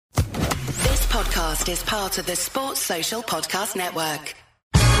podcast is part of the Sports Social Podcast Network.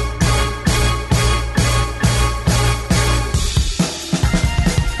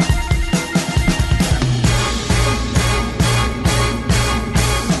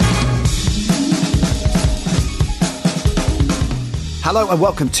 Hello and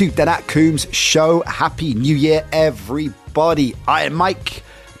welcome to the Nat Coombs Show. Happy New Year, everybody. I am Mike,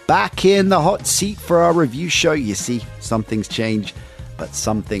 back in the hot seat for our review show. You see, some things change, but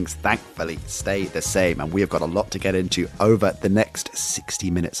some things thankfully stay the same. And we have got a lot to get into over the next 60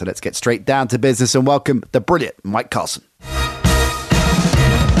 minutes. So let's get straight down to business and welcome the brilliant Mike Carlson.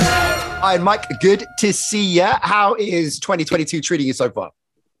 Hi, Mike. Good to see you. How is 2022 treating you so far?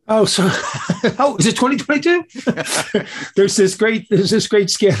 Is it 2022? There's this great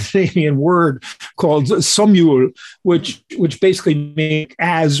Scandinavian word called somjul, which basically means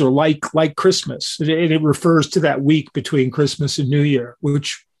as or like Christmas. And it refers to that week between Christmas and New Year,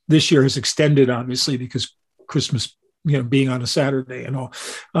 which this year has extended, obviously, because Christmas, being on a Saturday and all,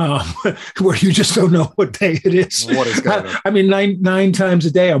 where you just don't know what day it is. What is going on? I mean, nine times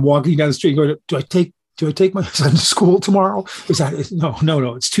a day I'm walking down the street going, do I take my son to school tomorrow?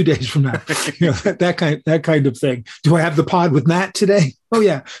 No, it's 2 days from now. That kind of thing. Do I have the pod with Matt today? Oh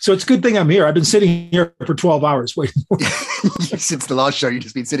yeah. So it's a good thing I'm here. I've been sitting here for 12 hours waiting. Since the last show, you've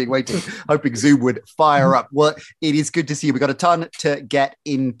just been sitting waiting, hoping Zoom would fire up. Well, it is good to see you. We've got a ton to get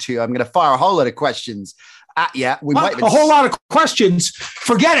into. I'm going to fire a whole lot of questions at you. A whole lot of questions.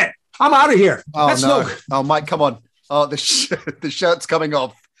 Forget it. I'm out of here. Oh, no. Oh, Mike, come on. Oh, the shirt's coming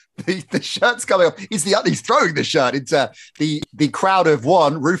off. The shirt's coming off. He's throwing the shirt into the crowd of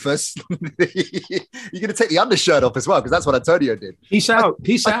one, Rufus. You're going to take the undershirt off as well, because that's what Antonio did. Peace out.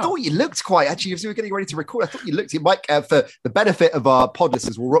 I thought you looked actually, as we were getting ready to record, I thought you looked, Mike, for the benefit of our pod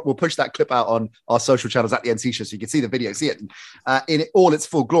listeners, we'll push that clip out on our social channels at the NC Show so you can see the video, see it in all its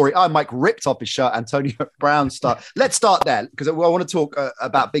full glory. Mike ripped off his shirt, Antonio Brown start. Let's start there, because I want to talk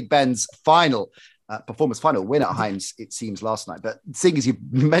about Big Ben's final win at Heinz, it seems, last night. But seeing as you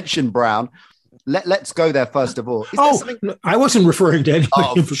mentioned Brown, let's go there first of all. I wasn't referring to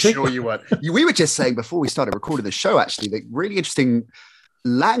anyone in particular. Sure you weren't. We were just saying before we started recording the show, actually, that really interesting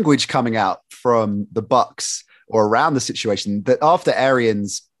language coming out from the Bucs or around the situation, that after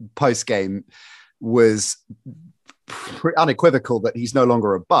Arians' post-game was unequivocal that he's no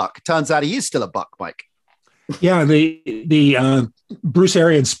longer a Buck. Turns out he is still a Buck, Mike. Yeah, the Bruce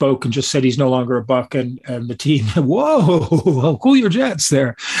Arians spoke and just said he's no longer a Buck, and the team, whoa, cool your jets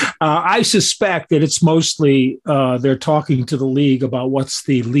there. I suspect that it's mostly they're talking to the league about what's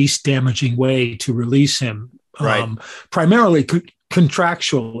the least damaging way to release him, right. Primarily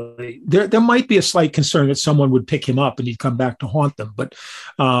contractually. There might be a slight concern that someone would pick him up and he'd come back to haunt them. But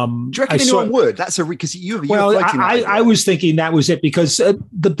do you reckon anyone would? That's because I was thinking that was it, because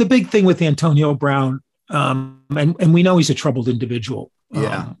the big thing with Antonio Brown. And we know he's a troubled individual,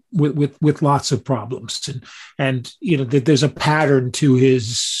 with lots of problems, and there's a pattern to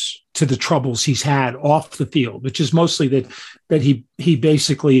the troubles he's had off the field, which is mostly that he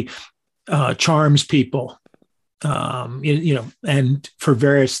basically charms people, and for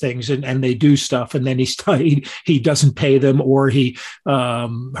various things, and they do stuff, and then he doesn't pay them, or he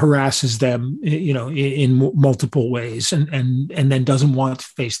harasses them, in multiple ways, and then doesn't want to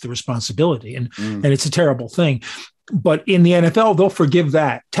face the responsibility, and it's a terrible thing. But in the NFL, they'll forgive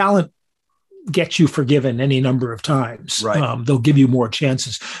that. Talent gets you forgiven any number of times. Right. They'll give you more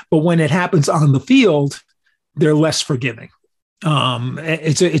chances, but when it happens on the field, they're less forgiving.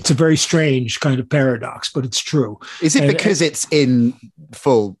 It's a very strange kind of paradox, but it's true. Is it because it's in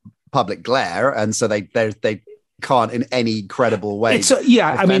full public glare, and so they can't in any credible way? There's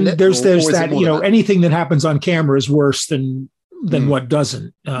that. Anything that happens on camera is worse than what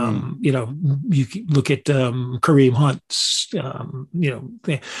doesn't. You look at Kareem Hunt's,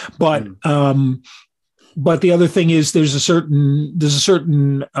 But the other thing is there's a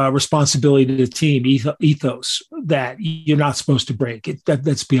certain responsibility to the team ethos that you're not supposed to break.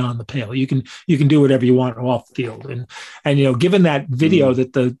 That's beyond the pale. You can do whatever you want off the field. And given that video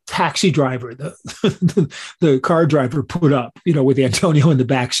that the taxi driver, the car driver put up, with Antonio in the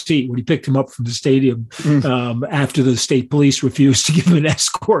back seat when he picked him up from the stadium after the state police refused to give him an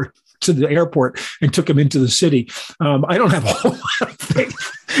escort to the airport and took him into the city. I don't have a whole lot of faith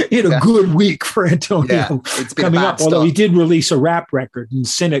in a good week for Antonio coming up, although he did release a rap record, and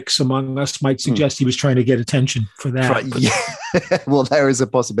cynics among us might suggest he was trying to get attention for that. Well, there is a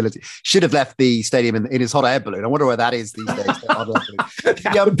possibility. Should have left the stadium in his hot air balloon. I wonder where that is these days.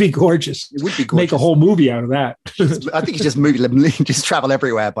 That would be gorgeous. It would be gorgeous. Make a whole movie out of that. I think you just travel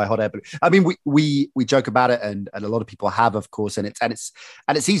everywhere by hot air balloon. I mean, we joke about it, and a lot of people have, of course, and it's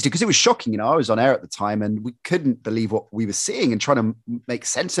easy because it was shocking. I was on air at the time, and we couldn't believe what we were seeing and trying to make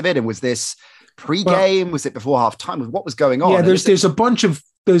sense of it. And was this pre-game? Was it before halftime? What was going on? Yeah, there's a bunch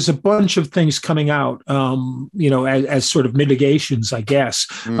of things coming out, as sort of mitigations, I guess.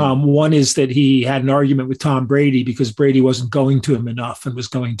 One is that he had an argument with Tom Brady because Brady wasn't going to him enough and was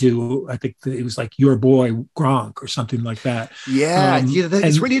going to, I think it was like your boy Gronk or something like that. Yeah,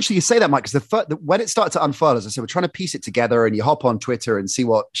 it's really interesting you say that, Mike, because when it started to unfurl, as I said, we're trying to piece it together, and you hop on Twitter and see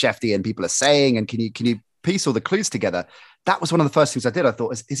what Shefty and people are saying, and can you piece all the clues together? That was one of the first things I did. I thought,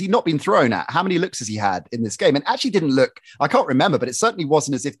 has he not been thrown at? How many looks has he had in this game? And actually didn't look, I can't remember, but it certainly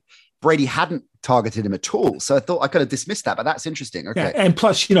wasn't as if Brady hadn't targeted him at all. So I thought I could have dismissed that, but that's interesting. Okay. Yeah, and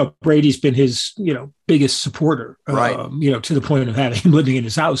plus, Brady's been his, biggest supporter, right. To the point of having him living in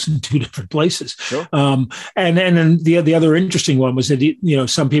his house in two different places. Sure. And then the other interesting one was that,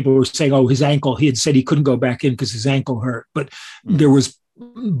 some people were saying, oh, his ankle, he had said he couldn't go back in because his ankle hurt, but there was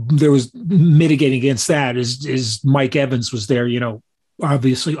mitigating against that is Mike Evans was there,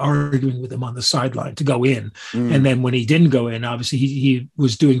 obviously arguing with him on the sideline to go in. And then when he didn't go in, obviously he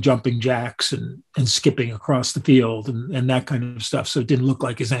was doing jumping jacks and skipping across the field and that kind of stuff. So it didn't look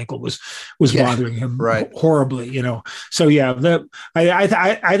like his ankle was bothering him horribly, So yeah,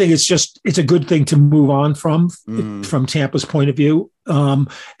 I think it's a good thing to move on from Tampa's point of view.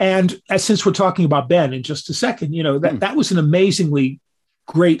 And since we're talking about Ben in just a second, that was an amazingly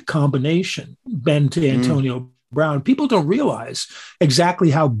great combination, Ben to Antonio Brown. People don't realize exactly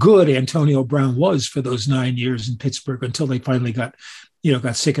how good Antonio Brown was for those 9 years in Pittsburgh until they finally got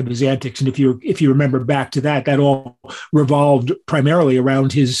sick of his antics. And if you remember back to that all revolved primarily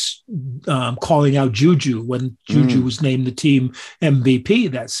around his calling out Juju when Juju was named the team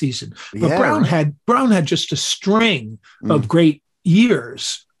MVP that season. But Brown had just a string of great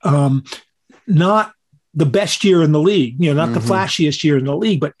years, not the best year in the league, not the flashiest year in the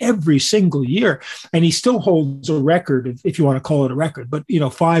league, but every single year. And he still holds a record, if you want to call it a record, but,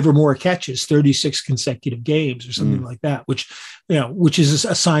 5 or more catches, 36 consecutive games or something like that, which is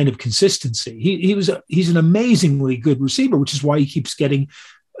a sign of consistency. He's an amazingly good receiver, which is why he keeps getting,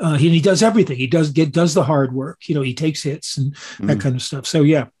 he does everything. He does the hard work, he takes hits and that kind of stuff. So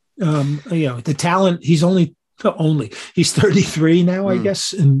yeah, the talent, he's 33 now, I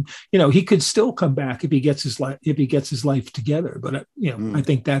guess. And, he could still come back if he gets his life together. But, I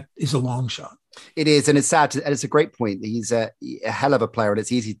think that is a long shot. It is. And it's sad. And it's a great point. He's a hell of a player. And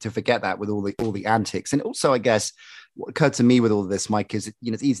it's easy to forget that with all the antics. And also, I guess, what occurred to me with all of this, Mike, is,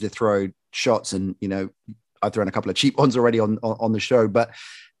 it's easy to throw shots. And, I've thrown a couple of cheap ones already on the show, but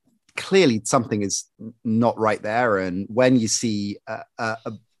clearly something is not right there. And when you see a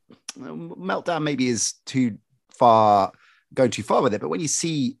meltdown maybe is going too far with it, but when you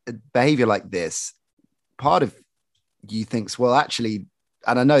see behavior like this, part of you thinks, well, actually,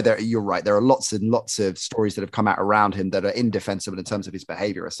 and I know that you're right, there are lots and lots of stories that have come out around him that are indefensible in terms of his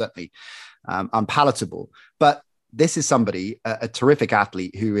behavior, are certainly unpalatable. But this is somebody, a terrific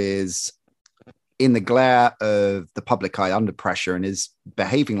athlete, who is in the glare of the public eye, under pressure, and is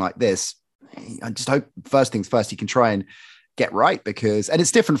behaving like this. I just hope, first things first, he can try and get right, because, and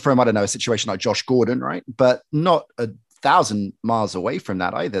it's different from, I don't know, a situation like Josh Gordon, right? But not 1,000 miles away from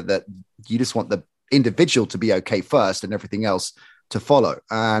that either, that you just want the individual to be okay first and everything else to follow.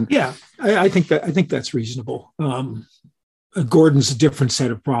 And yeah, I think that's reasonable. Gordon's a different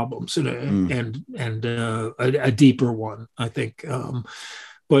set of problems and a deeper one, I think.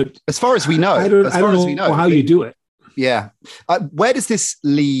 But as far as we know, I don't know how you do it. Yeah. Where does this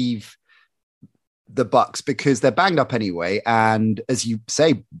leave the Bucs? Because they're banged up anyway. And as you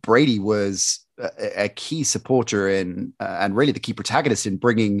say, Brady was a key supporter in, and really the key protagonist in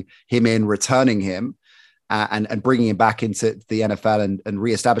bringing him in, returning him, and bringing him back into the NFL and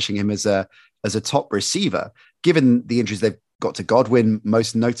reestablishing him as a top receiver. Given the injuries they've got to Godwin,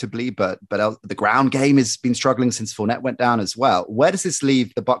 most notably, but the ground game has been struggling since Fournette went down as well. Where does this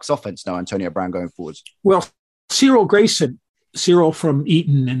leave the Bucs offense now, Antonio Brown, going forward? Well, Cyril from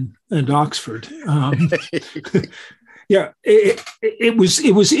Eton and Oxford. Yeah, it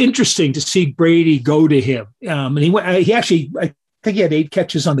was interesting to see Brady go to him. And he actually, I think he had 8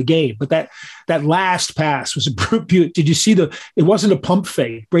 catches on the game, but that last pass was a brute. Did you see it wasn't a pump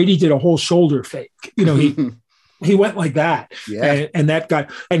fake. Brady did a whole shoulder fake. He went like that. Yeah. And that guy,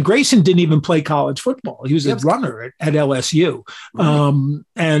 and Grayson didn't even play college football. He was a runner at LSU. Right.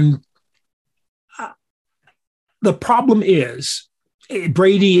 And the problem is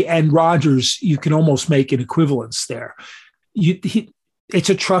Brady and Rodgers, you can almost make an equivalence there. It's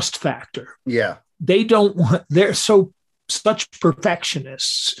a trust factor. Yeah. They're such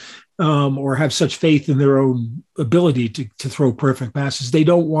perfectionists, or have such faith in their own ability to throw perfect passes. They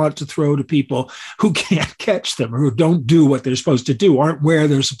don't want to throw to people who can't catch them or who don't do what they're supposed to do, aren't where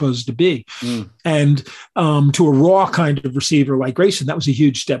they're supposed to be. And to a raw kind of receiver like Grayson, that was a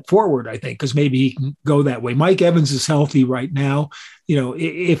huge step forward, I think, because maybe he can go that way. Mike Evans is healthy right now.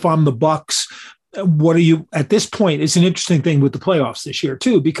 If I'm the Bucs, what are you at this point? It's an interesting thing with the playoffs this year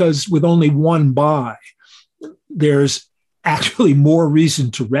too, because with only one bye, there's actually more reason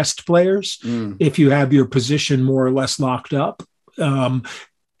to rest players if you have your position more or less locked up.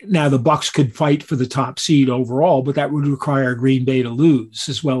 Now the Bucs could fight for the top seed overall, but that would require Green Bay to lose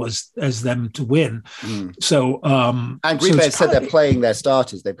as well as them to win. So, and Green Bay said they're playing their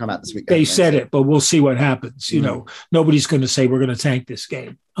starters. They've come out this week. They said it, but we'll see what happens. Nobody's going to say we're going to tank this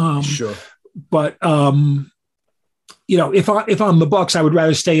game. Sure. But if I'm the Bucs, I would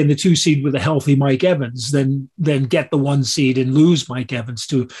rather stay in the 2 seed with a healthy Mike Evans than get the 1 seed and lose Mike Evans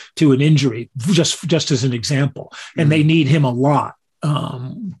to an injury, just as an example. And they need him a lot,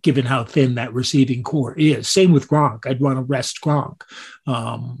 given how thin that receiving core is. Same with Gronk. I'd want to rest Gronk,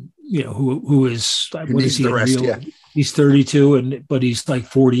 who is what is he? The rest, yeah. He's 32, but he's like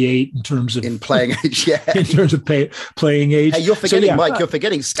 48 in terms of playing age. Yeah, in terms of playing age. Hey, you're forgetting, Mike. You're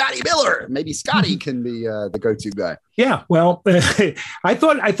forgetting Scotty Miller. Maybe Scotty can be the go-to guy. Yeah, well, I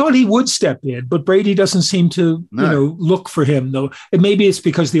thought he would step in, but Brady doesn't seem to look for him though. And maybe it's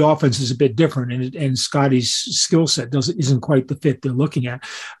because the offense is a bit different, and Scotty's skill set isn't quite the fit they're looking at.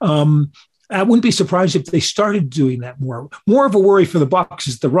 I wouldn't be surprised if they started doing that more. More of a worry for the Bucs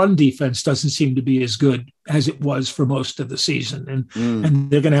is the run defense doesn't seem to be as good as it was for most of the season,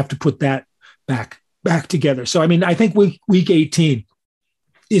 and they're going to have to put that back together. So, I mean, I think week 18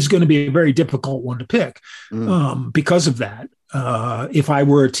 is going to be a very difficult one to pick because of that. If I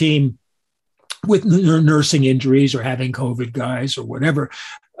were a team with nursing injuries or having COVID guys or whatever,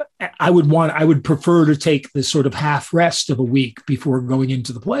 I would prefer to take this sort of half rest of a week before going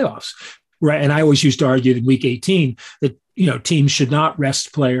into the playoffs. Right. And I always used to argue in week 18 that, teams should not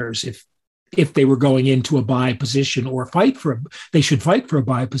rest players if they were going into a bye position or they should fight for a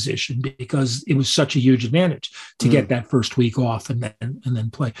bye position, because it was such a huge advantage to get that first week off and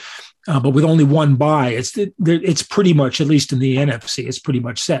then play. But with only one bye, it's pretty much, at least in the NFC, it's pretty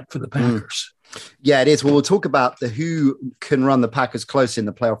much set for the Packers. Yeah, it is. Well, we'll talk about who can run the Packers close in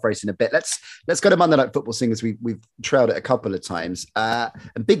the playoff race in a bit. Let's go to Monday Night Football, seeing as we've trailed it a couple of times. And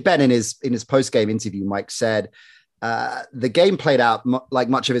Big Ben in his post-game interview, Mike, said the game played out like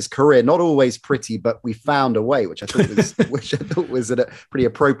much of his career, not always pretty, but we found a way, which I thought was a pretty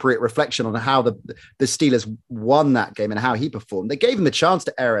appropriate reflection on how the Steelers won that game and how he performed. They gave him the chance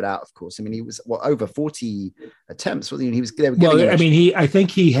to air it out, of course. I mean, he was over 40 attempts. I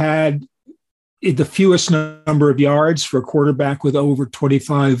think he had the fewest number of yards for a quarterback with over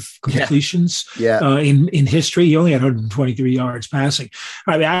 25 completions in history. He only had 123 yards passing.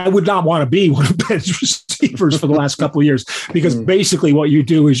 I mean, I would not want to be one of Ben's receivers for the last couple of years, because basically what you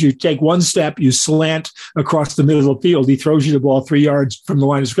do is you take one step, you slant across the middle of the field. He throws you the ball 3 yards from the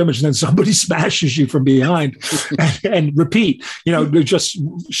line of scrimmage, and then somebody smashes you from behind and repeat, just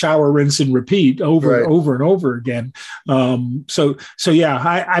shower, rinse, and repeat over and over again. So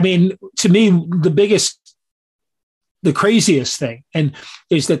I mean, to me, the craziest thing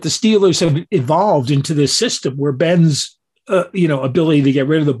is that the Steelers have evolved into this system where Ben's ability to get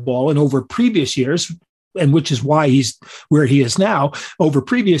rid of the ball, and over previous years, and which is why he's where he is now, over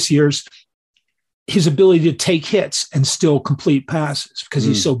previous years, his ability to take hits and still complete passes because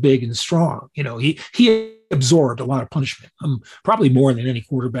he's so big and strong. He absorbed a lot of punishment, probably more than any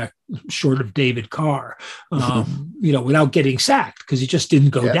quarterback short of David Carr, without getting sacked, because he just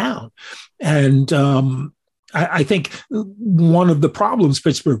didn't go down. And I think one of the problems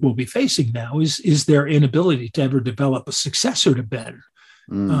Pittsburgh will be facing now is their inability to ever develop a successor to Ben.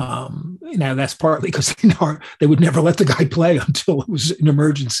 Now that's partly because they would never let the guy play until it was an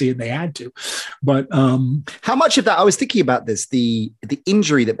emergency and they had to. But how much of that, I was thinking about this, the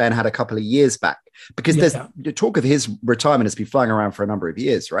injury that Ben had a couple of years back, because there's the talk of his retirement has been flying around for a number of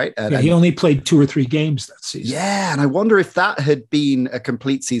years, right? And he only played 2 or 3 games that season. Yeah, and I wonder if that had been a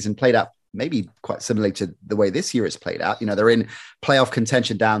complete season played out, maybe quite similarly to the way this year is played out. They're in playoff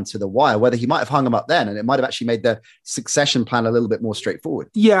contention down to the wire, whether he might have hung them up then, and it might have actually made the succession plan a little bit more straightforward.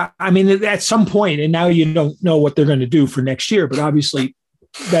 Yeah. I mean, at some point, and now you don't know what they're going to do for next year, but obviously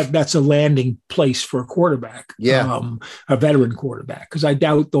that's a landing place for a quarterback, a veteran quarterback, because I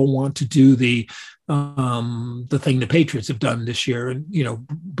doubt they'll want to do the the thing the Patriots have done this year, and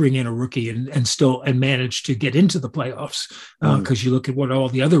bring in a rookie and still manage to get into the playoffs. Because you look at what all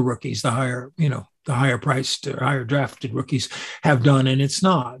the other rookies, the higher priced or higher drafted rookies have done, and it's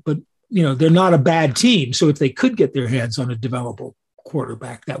not. But they're not a bad team. So if they could get their hands on a developable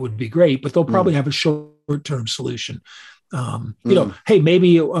quarterback, that would be great. But they'll probably have a short-term solution. Hey,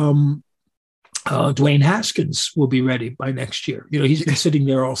 maybe Dwayne Haskins will be ready by next year. He's been sitting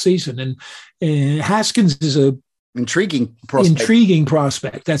there all season, and Haskins is a intriguing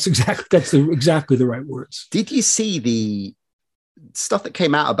prospect. That's exactly the right words. Did you see the stuff that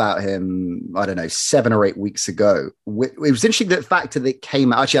came out about him, I don't know, 7 or 8 weeks ago? It was interesting, that fact that it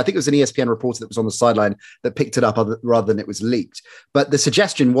came out. Actually, I think it was an ESPN reporter that was on the sideline that picked it up rather than it was leaked. But the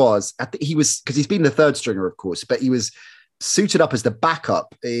suggestion was, because he's been the third stringer, of course, but he was suited up as the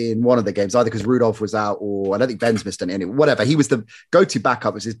backup in one of the games, either because Rudolph was out, or I don't think Ben's missed any, whatever. He was the go-to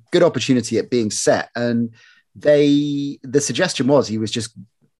backup. It was his good opportunity at being set. And the suggestion was he was just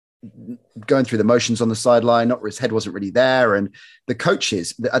going through the motions on the sideline, his head wasn't really there. And the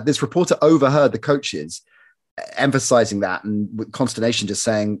coaches, this reporter overheard the coaches emphasizing that, and with consternation, just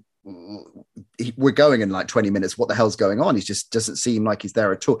saying, we're going in like 20 minutes. What the hell's going on? He just doesn't seem like he's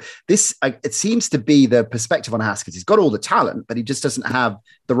there at all. It seems to be the perspective on Haskins. He's got all the talent, but he just doesn't have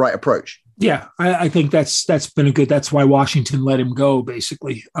the right approach. Yeah, I think that's been that's why Washington let him go,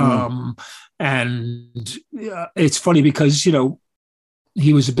 basically. And it's funny because,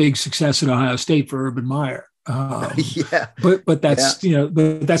 he was a big success at Ohio State for Urban Meyer. But that's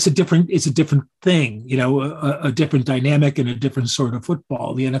it's a different thing, a different dynamic and a different sort of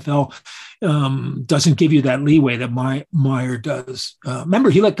football. The NFL doesn't give you that leeway that Meyer does. Remember,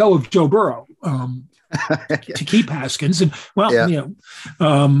 he let go of Joe Burrow to keep Haskins, and when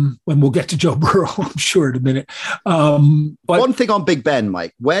we'll get to Joe Burrow, I'm sure in a minute. But one thing on Big Ben,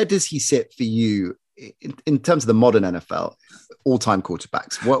 Mike, where does he sit for you in terms of the modern NFL? All-time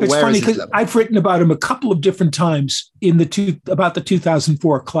quarterbacks. It's funny because I've written about him a couple of different times about the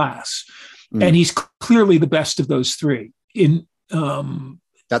 2004 class, and he's clearly the best of those three.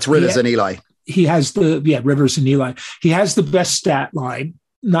 That's Rivers and Eli. He has Rivers and Eli. He has the best stat line,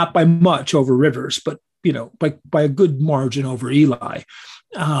 not by much over Rivers, but by a good margin over Eli.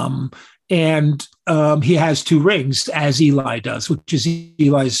 And he has 2 rings, as Eli does, which is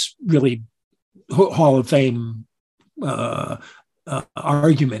Eli's really Hall of Fame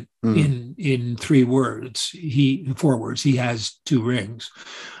argument in 4 words. He has 2 rings.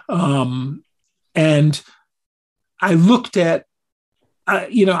 And I looked at,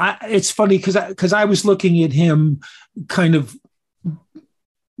 it's funny because I was looking at him kind of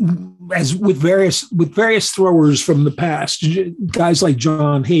as with various throwers from the past, guys like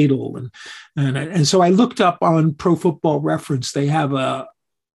John Hadle, and so I looked up on Pro Football Reference. They have a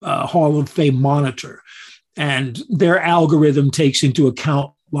Hall of Fame monitor, and their algorithm takes into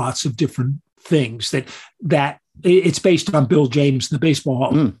account lots of different things that it's based on Bill James, the Baseball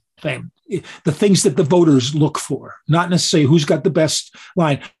Hall of Fame, the things that the voters look for, not necessarily who's got the best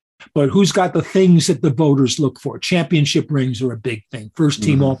line, but who's got the things that the voters look for. Championship rings are a big thing. First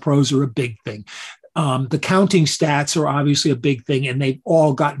team All-Pros are a big thing. The counting stats are obviously a big thing, and they've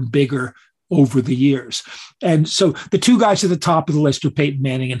all gotten bigger over the years. And so the 2 guys at the top of the list are Peyton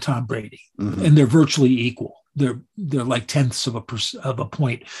Manning and Tom Brady, and they're virtually equal. They're like tenths of a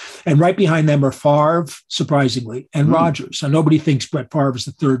point. And right behind them are Favre, surprisingly, and Rodgers. Now, nobody thinks Brett Favre is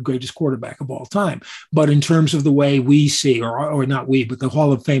the 3rd greatest quarterback of all time. But in terms of the way we see, or not we, but the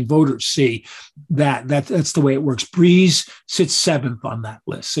Hall of Fame voters see, that's the way it works. Breeze sits 7th on that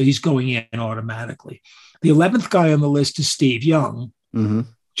list, so he's going in automatically. The 11th guy on the list is Steve Young,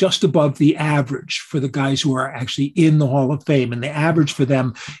 just above the average for the guys who are actually in the Hall of Fame. And the average for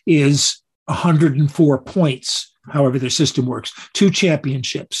them is 104 points, however their system works. 2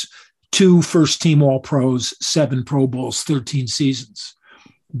 championships, 2 first-team All-Pros, 7 Pro Bowls, 13 seasons.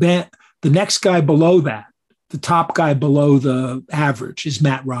 The next guy below that, the top guy below the average, is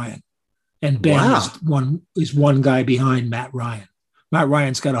Matt Ryan. And Ben is one guy behind Matt Ryan. Matt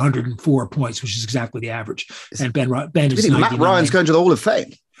Ryan's got 104 points, which is exactly the average. And Ben is 99. Matt Ryan's going to the Hall of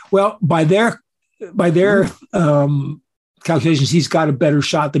Fame. Well, by their calculations, he's got a better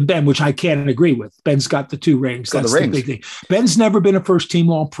shot than Ben, which I can't agree with. Ben's got the 2 rings. That's the big thing. Ben's never been a first-team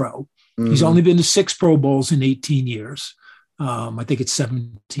All-Pro. He's only been to 6 Pro Bowls in 18 years. I think it's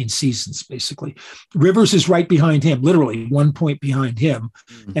 17 seasons, basically. Rivers is right behind him, literally 1 point behind him.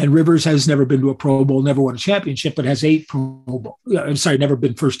 And Rivers has never been to a Pro Bowl, never won a championship, but has 8 Pro Bowl. Never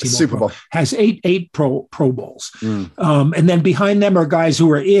been first team Super Bowl. Has eight Pro Bowls. And then behind them are guys who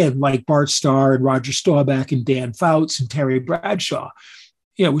are in, like Bart Starr and Roger Staubach and Dan Fouts and Terry Bradshaw.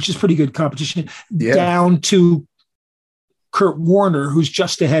 Yeah, which is pretty good competition. Yeah. Down to Kurt Warner, who's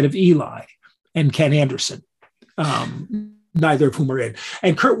just ahead of Eli and Ken Anderson, neither of whom are in.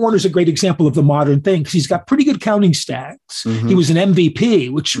 And Kurt Warner's a great example of the modern thing because he's got pretty good counting stats. Mm-hmm. He was an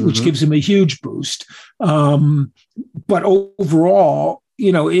MVP, which gives him a huge boost. But overall,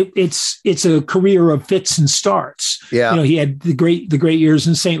 it's a career of fits and starts. Yeah. He had the great years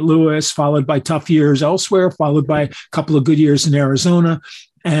in St. Louis, followed by tough years elsewhere, followed by a couple of good years in Arizona.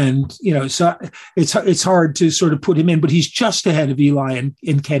 And, so it's hard to sort of put him in, but he's just ahead of Eli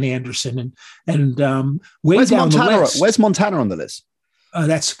and Ken Anderson and way Where's down Montana, the list. Where's Montana on the list?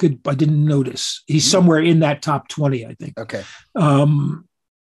 That's good. I didn't notice. He's somewhere in that top 20, I think. Okay.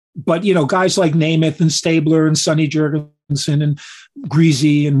 But, guys like Namath and Stabler and Sonny Jurgensen and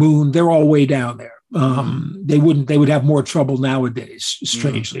Greasy and Moon, they're all way down there. They would have more trouble nowadays,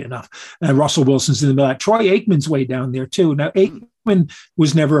 strangely enough. And Russell Wilson's in the middle. Troy Aikman's way down there too. Now, Aikman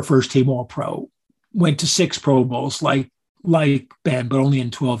was never a first team All-Pro, went to 6 Pro Bowls like Ben, but only in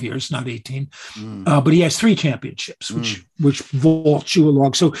 12 years, not 18. But he has 3 championships, which vaults you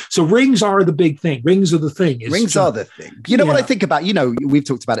along. So rings are the big thing. Rings are the thing. Rings are the thing. What I think about, we've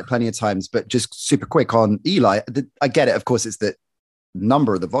talked about it plenty of times, but just super quick on Eli. I get it. Of course, it's the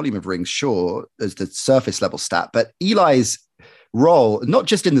number, the volume of rings, sure, as the surface level stat. But Eli's role, not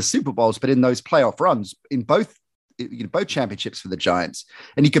just in the Super Bowls, but in those playoff runs in both championships for the Giants.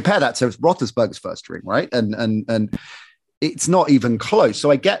 And you compare that to Roethlisberger's first ring, right? And it's not even close. So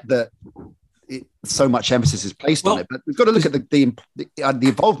I get that so much emphasis is placed on it, but we've got to look at the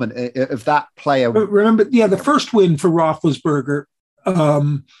involvement of that player. Remember, the first win for Roethlisberger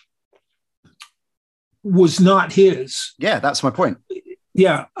was not his. Yeah, that's my point.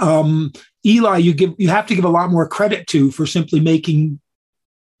 Yeah, Eli, you have to give a lot more credit to for simply making.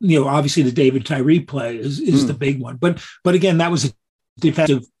 Obviously the David Tyree play is the big one, but again, that was a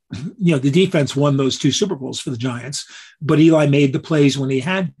defensive. The defense won those 2 Super Bowls for the Giants, but Eli made the plays when he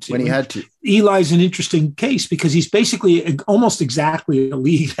had to. Eli's an interesting case because he's basically almost exactly a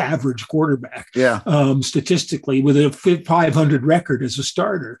league average quarterback. Yeah. Statistically, with a 500 record as a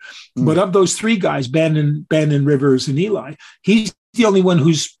starter. But of those 3 guys, Ben and Rivers and Eli, he's the only one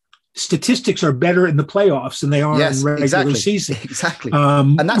whose statistics are better in the playoffs than they are in regular season. Exactly.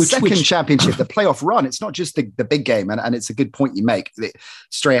 And that second championship, the playoff run, it's not just the big game. And it's a good point you make.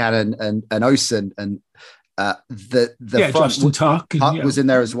 Strahan and Osen and the front, Justin Tuck was in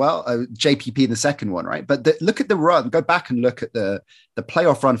there as well. JPP in the second one, right? But look at the run. Go back and look at the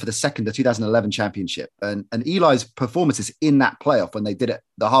playoff run for the 2011 championship, and Eli's performances in that playoff when they did it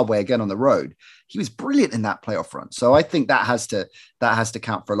the hard way again on the road. He was brilliant in that playoff run. So I think that has to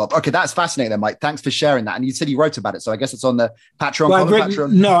count for a lot. Okay, that's fascinating, then, Mike. Thanks for sharing that. And you said you wrote about it, so I guess it's on the Patreon.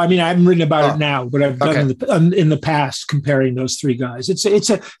 Patreon. No, I haven't written about it now, but I've done in the past comparing those 3 guys. It's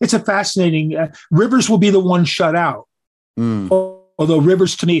a fascinating. Rivers will be the one shut out. Although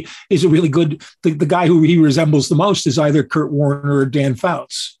Rivers, to me, is a really good. The guy who he resembles the most is either Kurt Warner or Dan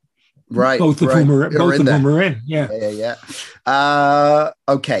Fouts. Right. Both of whom are in. Yeah.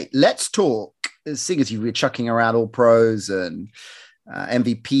 Okay. Let's talk. Seeing as you were chucking around all pros and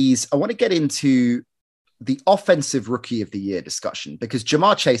MVPs, I want to get into the offensive rookie of the year discussion because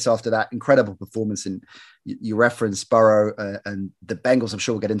Ja'Marr Chase, after that incredible performance, and you referenced Burrow and the Bengals, I'm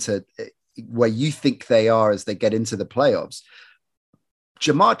sure we'll get into where you think they are as they get into the playoffs.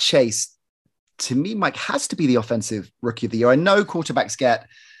 Ja'Marr Chase, to me, Mike, has to be the offensive rookie of the year. I know quarterbacks get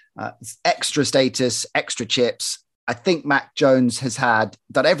extra status, extra chips. I think Mac Jones has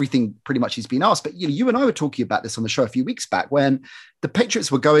done everything pretty much he's been asked. But you and I were talking about this on the show a few weeks back when the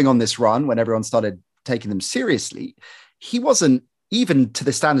Patriots were going on this run, when everyone started taking them seriously. He wasn't, even to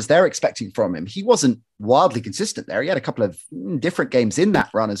the standards they're expecting from him, he wasn't wildly consistent there. He had a couple of different games in that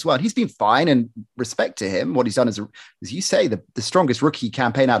run as well. He's been fine, and respect to him. What he's done is, as you say, the strongest rookie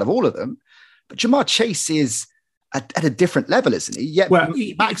campaign out of all of them. But Ja'Marr Chase is at a different level, isn't he? Yet, well,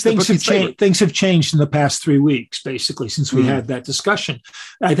 things have changed in the past 3 weeks, basically, since we had that discussion.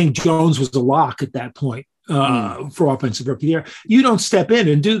 I think Jones was a lock at that point for offensive rookie of the year. You don't step in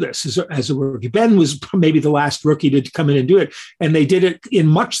and do this as a rookie. Ben was maybe the last rookie to come in and do it, and they did it in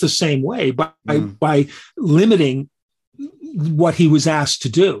much the same way by limiting what he was asked to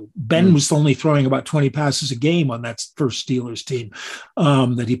do. Ben was only throwing about 20 passes a game on that first Steelers team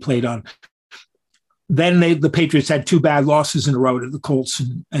that he played on. Then the Patriots had 2 bad losses in a row to the Colts,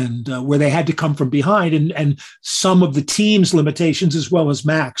 and where they had to come from behind, and some of the team's limitations as well as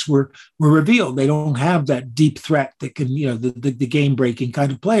Mac's were revealed. They don't have that deep threat that can, the game breaking kind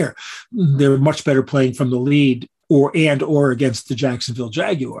of player. They're much better playing from the lead or against the Jacksonville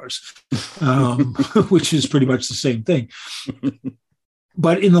Jaguars, which is pretty much the same thing.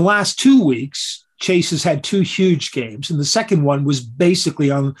 But in the last 2 weeks, Chase has had 2 huge games, and the second one was basically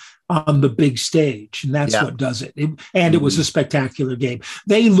on the big stage, and that's what does it. It was a spectacular game.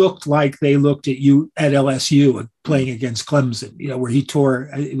 They looked like they looked at LSU playing against Clemson, where he tore.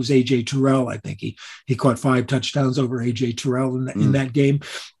 It was AJ Terrell, I think he caught 5 touchdowns over AJ Terrell in that game,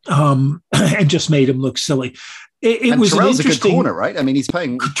 and just made him look silly. It was Terrell's a good corner, right? I mean, he's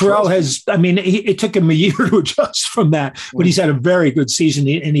playing. Terrell has. I mean, it took him a year to adjust from that, but he's had a very good season,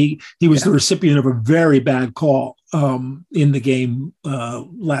 and he was the recipient of a very bad call in the game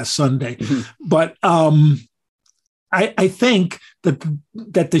last Sunday. Mm-hmm. But I think that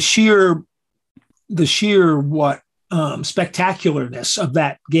the sheer spectacularness of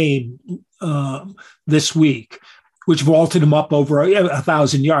that game this week, which vaulted him up over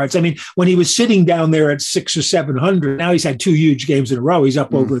 1,000 yards. I mean, when he was sitting down there at 600 or 700, now he's had 2 huge games in a row. He's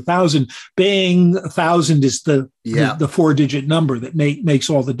up over 1,000. Bang, 1,000 is the 4-digit number that makes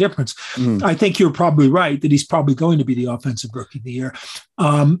all the difference. I think you're probably right that he's probably going to be the offensive rookie of the year.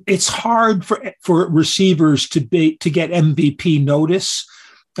 It's hard for receivers to get MVP notice.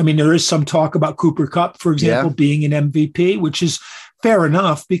 I mean, there is some talk about Cooper Kupp, for example, being an MVP, which is fair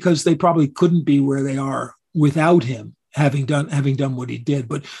enough because they probably couldn't be where they are without him having done what he did.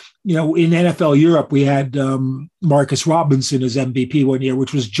 But, in NFL Europe, we had Marcus Robinson as MVP one year,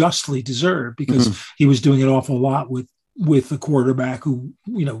 which was justly deserved because he was doing an awful lot with the quarterback who,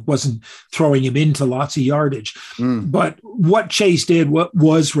 wasn't throwing him into lots of yardage. But what Chase did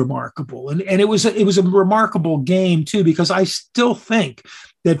was remarkable. And it was a remarkable game too, because I still think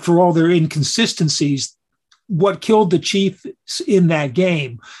that for all their inconsistencies, what killed the Chiefs in that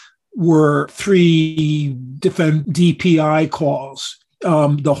game were 3 different DPI calls.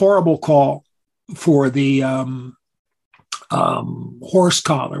 The horrible call for the horse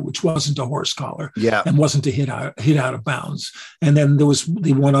collar, which wasn't a horse collar, and wasn't a hit out of bounds. And then there was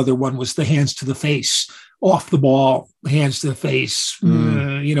the one other one was the hands to the face, off the ball, hands to the face.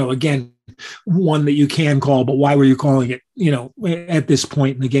 Again, one that you can call, but why were you calling it, at this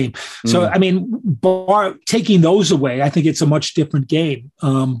point in the game? So, I mean, taking those away, I think it's a much different game.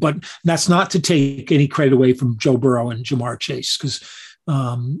 But that's not to take any credit away from Joe Burrow and Jamar Chase, because,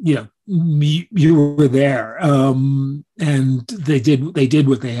 you were there, and they did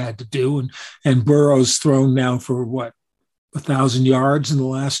what they had to do. And Burrow's thrown now for 1,000 yards in the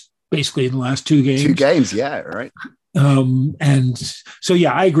last 2 games. 2 games. Yeah. Right. And so,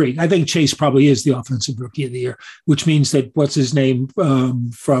 I agree. I think Chase probably is the offensive rookie of the year, which means that what's his name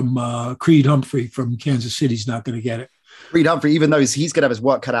from Creed Humphrey from Kansas City is not going to get it. Creed Humphrey, even though he's going to have his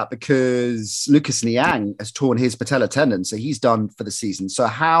work cut out because Lucas Niang has torn his patella tendon, so he's done for the season. So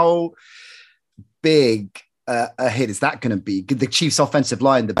how big a hit is that going to be? The Chiefs' offensive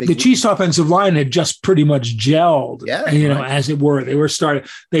line, the Chiefs' offensive line had just pretty much gelled, as it were.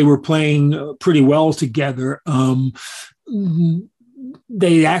 They were playing pretty well together.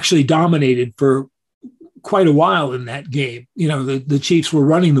 They actually dominated for quite a while in that game. The Chiefs were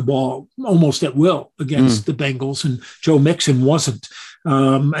running the ball almost at will against the Bengals, and Joe Mixon wasn't.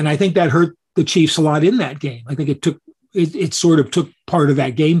 And I think that hurt the Chiefs a lot in that game. I think it sort of took part of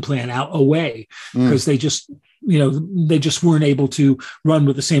that game plan away because they just weren't able to run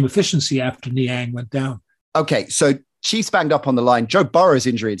with the same efficiency after Niang went down. Okay, so Chiefs banged up on the line. Joe Burrow's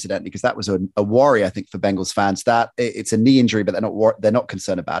injury, incidentally, because that was a worry, I think, for Bengals fans. That it's a knee injury, but they're not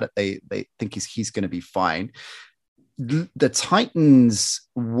concerned about it. They think he's going to be fine. The Titans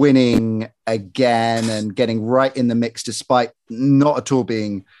winning again and getting right in the mix, despite not at all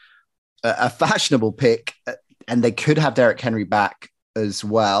being a fashionable pick, and they could have Derrick Henry back as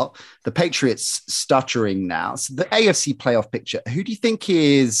well. The Patriots stuttering now. So the AFC playoff picture, who do you think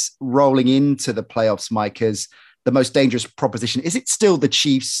is rolling into the playoffs, Mike, as the most dangerous proposition? Is it still the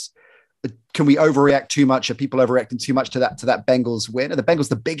Chiefs? Can we overreact too much? Are people overreacting too much to that Bengals win? Are the Bengals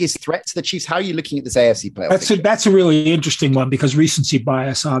the biggest threat to the Chiefs? How are you looking at this AFC playoff? That's a really interesting one, because recency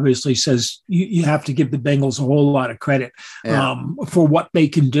bias obviously says you have to give the Bengals a whole lot of credit for what they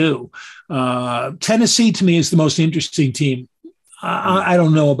can do. Tennessee, to me, is the most interesting team. I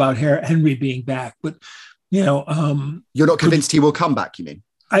don't know about Henry being back, but you're not convinced he will come back, you mean?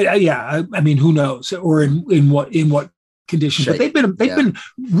 I mean, who knows, or in what conditions? But they've been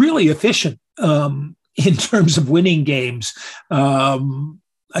really efficient in terms of winning games.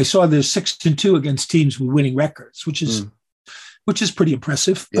 I saw they're 6-2 against teams with winning records, which is pretty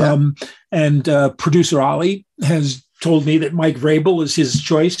impressive. Yeah. And producer Ollie has told me that Mike Vrabel is his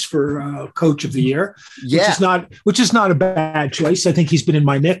choice for Coach of the Year, which is not a bad choice. I think he's been in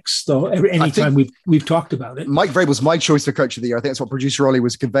my mix though. Anytime we've talked about it. Mike Vrabel's my choice for Coach of the Year. I think that's what producer Ollie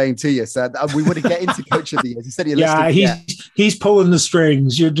was conveying to you. Said we wouldn't get into Coach of the Year. He said he's pulling the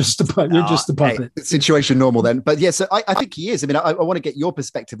strings. You're just the puppet. Hey, situation normal then. But so I think he is. I mean, I want to get your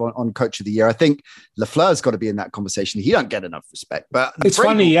perspective on Coach of the Year. I think Lafleur's got to be in that conversation. He don't get enough respect. But it's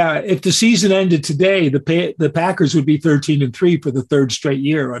funny, if the season ended today, the Packers would be 13-3 for the third straight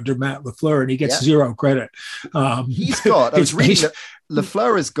year under Matt LaFleur, and he gets zero credit. He's got. I was reading that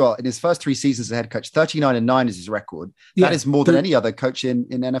LaFleur has got in his first 3 seasons as head coach, 39-9 is his record. That is more than any other coach in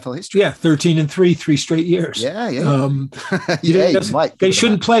NFL history. Yeah, 13-3, 3 straight years. Yeah. Mike, they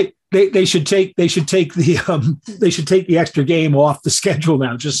shouldn't play. They should take the extra game off the schedule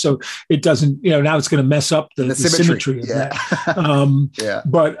now, just so it doesn't. Now it's going to mess up the symmetry of that.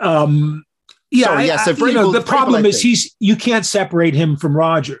 So the problem is you can't separate him from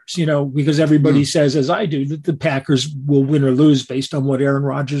Rodgers, because everybody says, as I do, that the Packers will win or lose based on what Aaron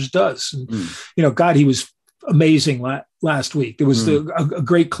Rodgers does. And, God, he was amazing last week. There was a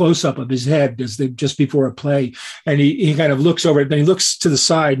great close-up of his head just before a play, and he kind of looks over it, then he looks to the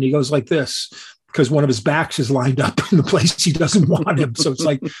side and he goes like this, because one of his backs is lined up in the place he doesn't want him. So it's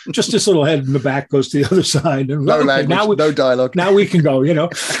like just this little head in the back goes to the other side. And no language, no dialogue. Now we can go,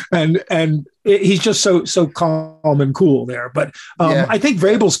 and he's just so calm and cool there. But I think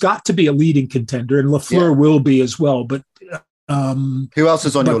Vrabel's got to be a leading contender, and LaFleur will be as well. But who else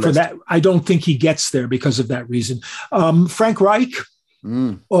is on your list? For that, I don't think he gets there because of that reason. Frank Reich,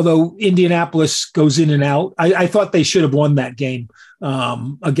 although Indianapolis goes in and out, I thought they should have won that game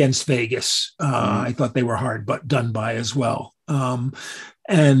against Vegas. I thought they were hard but done by as well.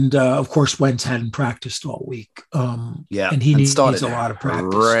 And of course, Wentz hadn't practiced all week. And he needs a lot of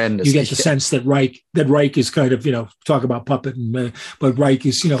practice. You get the sense that Reich is kind of, talk about puppet, but Reich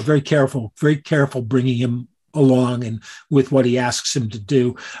is, very careful bringing him along and with what he asks him to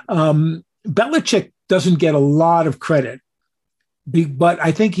do. Belichick doesn't get a lot of credit, but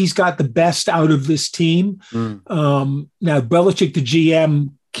I think he's got the best out of this team. Now, Belichick, the GM,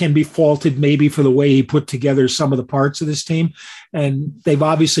 can be faulted maybe for the way he put together some of the parts of this team. And they've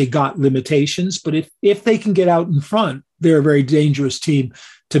obviously got limitations, but if they can get out in front, they're a very dangerous team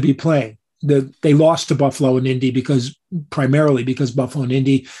to be playing. They lost to Buffalo and Indy primarily because Buffalo and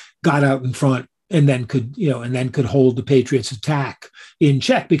Indy got out in front and then could hold the Patriots' attack in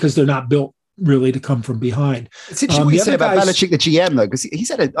check because they're not built really to come from behind. It's interesting what you say about Belichick, the GM, though, because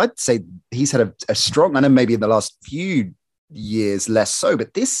I'd say he's had a strong, I know maybe in the last few years less so,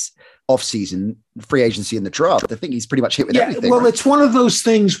 but this offseason, free agency and the draft, I think he's pretty much hit with everything. Well, It's one of those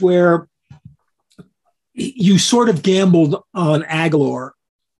things where you sort of gambled on Aguilar,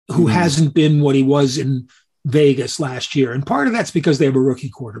 who hasn't been what he was in Vegas last year. And part of that's because they have a rookie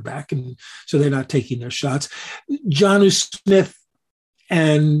quarterback, and so they're not taking their shots. Jonnu Smith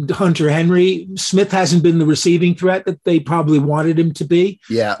and Hunter Henry. Smith hasn't been the receiving threat that they probably wanted him to be,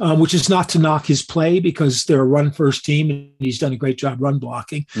 which is not to knock his play because they're a run-first team and he's done a great job run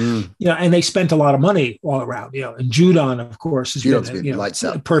blocking. And they spent a lot of money all around, and Judon, of course, has been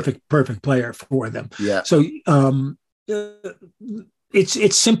a perfect player for them. Yeah. So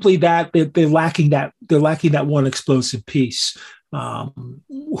it's simply that they're lacking that one explosive piece.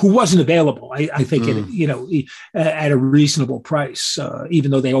 Who wasn't available, I think, at a reasonable price,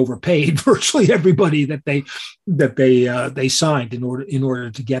 even though they overpaid virtually everybody that they signed in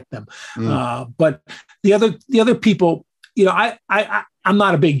order to get them. But the other people, I'm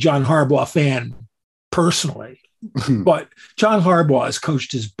not a big John Harbaugh fan personally. But John Harbaugh has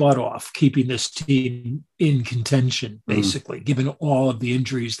coached his butt off, keeping this team in contention, basically, given all of the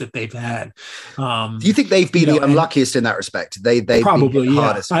injuries that they've had. Do you think they've been the unluckiest in that respect? They probably, been the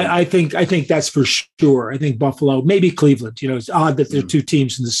hardest. I think that's for sure. I think Buffalo, maybe Cleveland. It's odd that there are two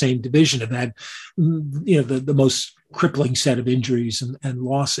teams in the same division have had, the most crippling set of injuries and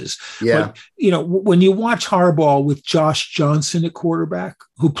losses. But, when you watch Harbaugh with Josh Johnson at quarterback,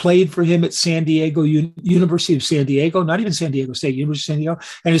 who played for him at San Diego, University of San Diego, not even San Diego State, University of San Diego,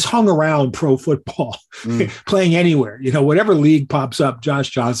 and has hung around pro football, playing anywhere, whatever league pops up, Josh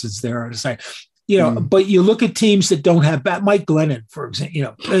Johnson's there on the side. But you look at teams that don't have Mike Glennon, for example,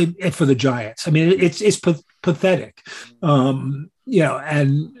 for the Giants. I mean, it's pathetic. And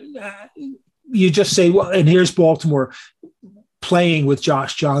you just say, well, and here's Baltimore playing with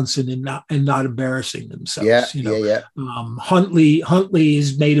Josh Johnson and not embarrassing themselves. Huntley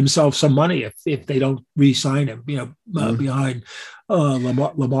has made himself some money if they don't re-sign him, behind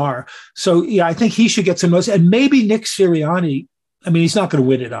Lamar. So I think he should get some notice. And maybe Nick Sirianni. I mean, he's not going to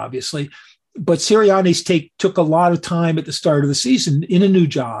win it, obviously, but Sirianni's took a lot of time at the start of the season in a new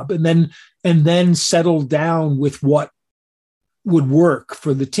job, and then settled down with what would work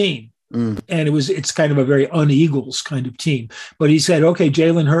for the team. And it's kind of a very un-Eagles kind of team. But he said, okay,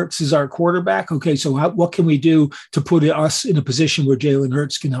 Jalen Hurts is our quarterback. Okay, so what can we do to put us in a position where Jalen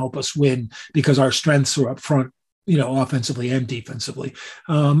Hurts can help us win, because our strengths are up front, offensively and defensively.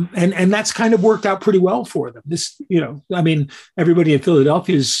 And that's kind of worked out pretty well for them. Everybody in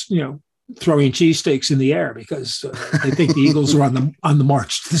Philadelphia is, throwing cheesesteaks in the air because they think the Eagles are on the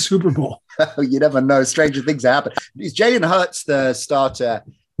march to the Super Bowl. You never know. Stranger things happen. Is Jalen Hurts the starter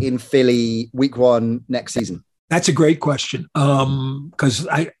in Philly week 1 next season? That's a great question. Because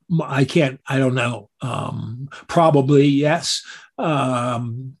I don't know. Probably yes.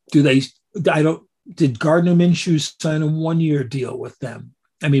 Did Gardner Minshew sign a 1-year deal with them?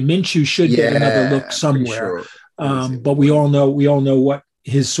 I mean, Minshew should get another look somewhere. Sure. But we all know what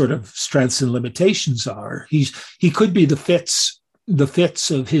his sort of strengths and limitations are. He could be the Fitz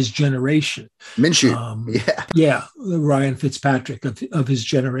of his generation. Minshew. Ryan Fitzpatrick of his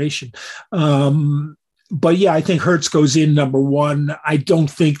generation. But yeah, I think Hurts goes in number 1. I don't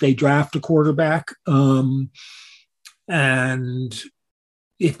think they draft a quarterback. And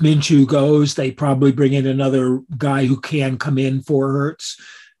if Minshew goes, they probably bring in another guy who can come in for Hurts.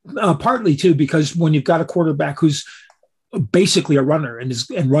 Partly too, because when you've got a quarterback who's basically a runner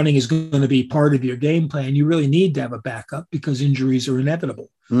and running is going to be part of your game plan, you really need to have a backup because injuries are inevitable.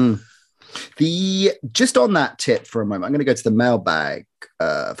 Just on that tip for a moment, I'm going to go to the mailbag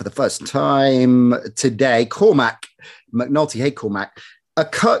for the first time today. Cormac McNulty, hey Cormac, are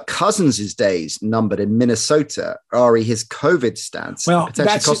Kirk Cousins' days numbered in Minnesota? Are his COVID stance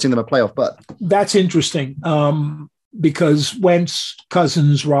potentially costing them a playoff berth? That's interesting. Because Wentz,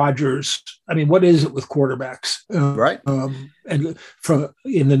 Cousins, Rodgers, I mean, what is it with quarterbacks? Right. And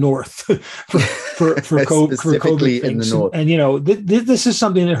in the North for COVID in the North. And this is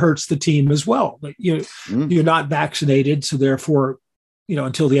something that hurts the team as well. Like, you're not vaccinated, so therefore,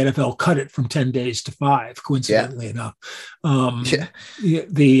 until the NFL cut it from 10 days to 5, coincidentally enough.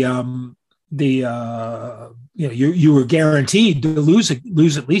 You were guaranteed to lose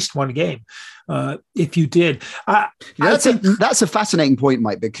at least one game if you did. That's a fascinating point,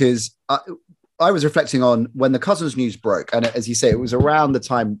 Mike, because I was reflecting on when the Cousins news broke, and as you say, it was around the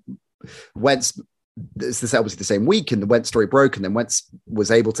time Wentz. This was the same week, and the Wentz story broke, and then Wentz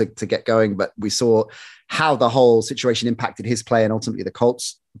was able to get going. But we saw how the whole situation impacted his play and ultimately the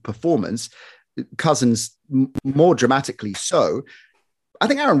Colts' performance. Cousins more dramatically so. I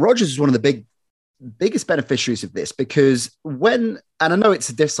think Aaron Rodgers is one of the biggest beneficiaries of this, because and I know it's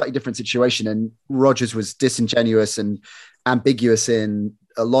a slightly different situation, and Rodgers was disingenuous and ambiguous in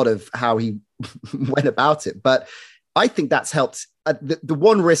a lot of how he went about it. But I think that's helped. The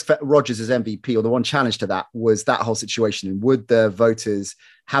one risk for Rodgers as MVP, or the one challenge to that, was that whole situation. And would the voters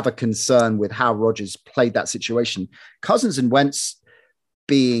have a concern with how Rodgers played that situation? Cousins and Wentz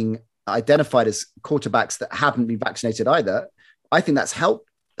being identified as quarterbacks that haven't been vaccinated either, I think that's helped.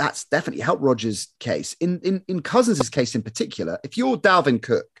 That's definitely helped Rodgers' case. In Cousins' case in particular, if you're Dalvin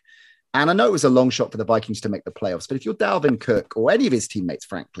Cook, and I know it was a long shot for the Vikings to make the playoffs, but if you're Dalvin Cook or any of his teammates,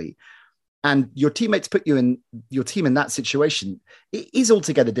 frankly, and your teammates put your team in that situation, it is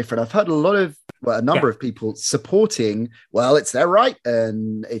altogether different. I've heard a number of people supporting, well, it's their right.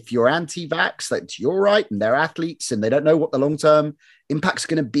 And if you're anti-vax, that's your right. And they're athletes and they don't know what the long-term impact's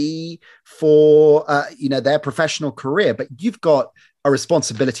going to be for, their professional career. But you've got a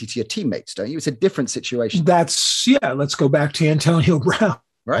responsibility to your teammates, don't you? It's a different situation. Let's go back to Antonio Brown.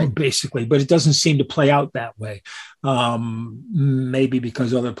 Right. Basically, but it doesn't seem to play out that way. Maybe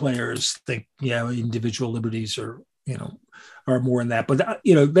because other players think, individual liberties are more in that. But,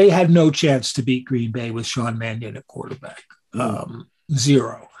 they had no chance to beat Green Bay with Sean Mannion at quarterback.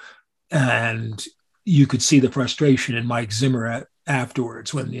 Zero. And you could see the frustration in Mike Zimmer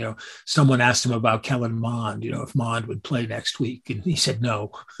afterwards when, someone asked him about Kellen Mond, if Mond would play next week. And he said,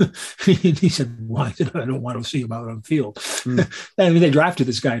 no. He said, why? I don't want to see him out on the field. I mean, they drafted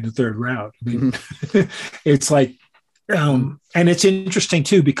this guy in the 3rd round. I mean, it's like, and it's interesting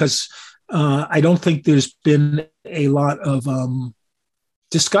too, because I don't think there's been a lot of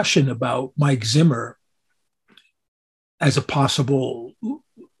discussion about Mike Zimmer as a possible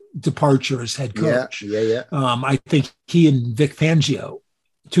departure as head coach. I think he and Vic Fangio,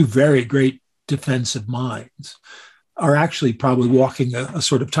 two very great defensive minds, are actually probably walking a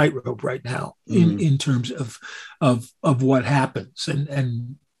sort of tightrope right now in terms of what happens.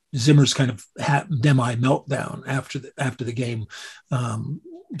 And Zimmer's kind of demi meltdown after the game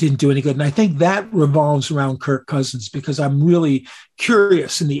didn't do any good. And I think that revolves around Kirk Cousins, because I'm really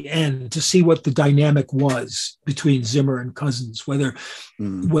curious in the end to see what the dynamic was between Zimmer and Cousins, whether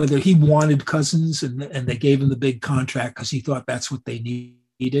he wanted Cousins and they gave him the big contract because he thought that's what they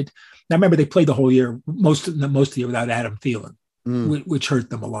needed. Now, remember, they played the whole year, most of the year without Adam Thielen, which hurt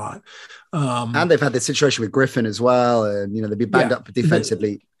them a lot. And they've had this situation with Griffin as well. And, they'd be banged up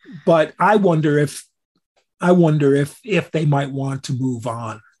defensively. But I wonder if they might want to move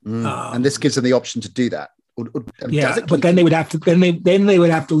on. And this gives them the option to do that. But then they would have to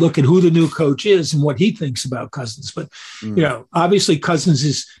look at who the new coach is and what he thinks about Cousins. But obviously Cousins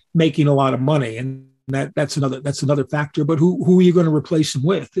is making a lot of money, and that's another factor. But who are you going to replace him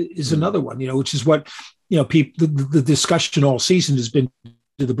with is another one. Which is what the discussion all season has been.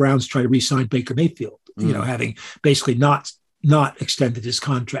 Do the Browns try to re-sign Baker Mayfield? Having basically not extended his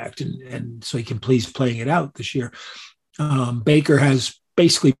contract, and so he can please playing it out this year. Baker has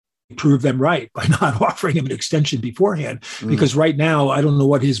basically proved them right by not offering him an extension beforehand, because right now I don't know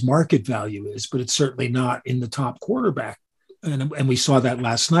what his market value is, but it's certainly not in the top quarterback. And we saw that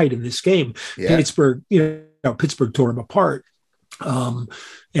last night in this game. Yeah. Pittsburgh tore him apart. The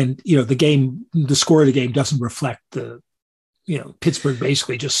score of the game doesn't reflect Pittsburgh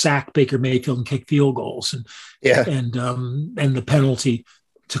basically just sacked Baker Mayfield and kicked field goals, and the penalty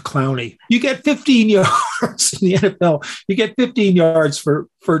to Clowney. You get 15 yards in the NFL. You get 15 yards for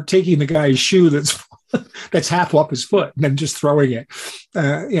taking the guy's shoe that's half off his foot and then just throwing it.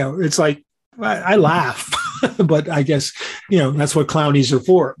 It's like, I laugh, but I guess, that's what Clownies are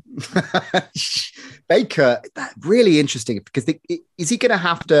for. Baker, that really interesting, because is he going to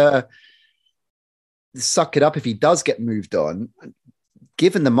have to suck it up if he does get moved on?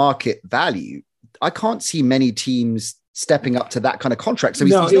 Given the market value, I can't see many teams stepping up to that kind of contract. So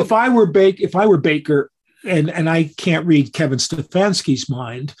if I were Baker, and I can't read Kevin Stefanski's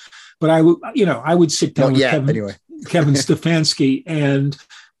mind, but I would sit down with Kevin Stefanski, and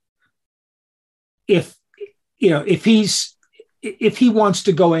if he wants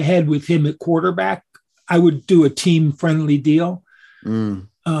to go ahead with him at quarterback, I would do a team friendly deal. He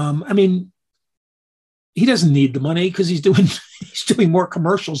doesn't need the money because he's doing more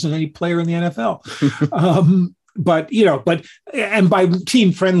commercials than any player in the NFL. But by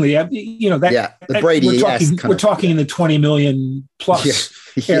team friendly, the Brady, we're talking in the 20 million plus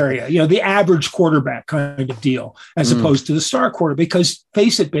area, the average quarterback kind of deal, as opposed to the star quarterback, because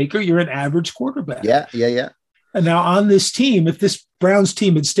face it, Baker, you're an average quarterback. Yeah. And now on this team, if this Browns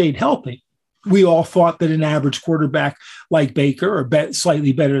team had stayed healthy, we all thought that an average quarterback like Baker, or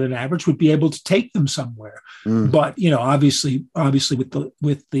slightly better than average, would be able to take them somewhere. But obviously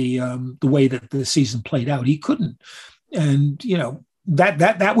with the way that the season played out, he couldn't. And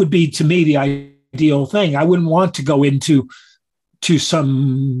that would be, to me, the ideal thing. I wouldn't want to go into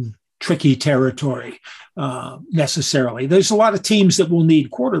some tricky territory necessarily. There's a lot of teams that will need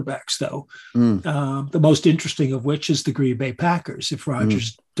quarterbacks, though. The most interesting of which is the Green Bay Packers. If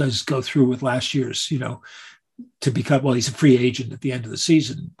Rodgers does go through with last year's, to become, he's a free agent at the end of the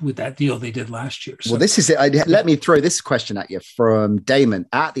season with that deal they did last year. So. Well, this is it. Let me throw this question at you from Damon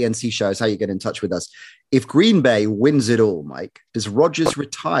at the NC Show. Is how you get in touch with us. If Green Bay wins it all, Mike, does Rodgers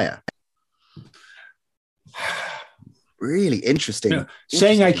retire? Really interesting.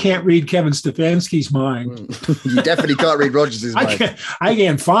 Saying I can't read Kevin Stefanski's mind. You definitely can't read Rodgers' mind. I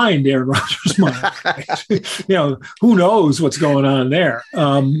can't find Aaron Rodgers' mind. Who knows what's going on there?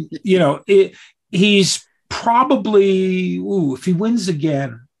 He's probably, if he wins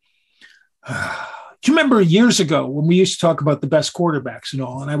again. Do you remember years ago when we used to talk about the best quarterbacks and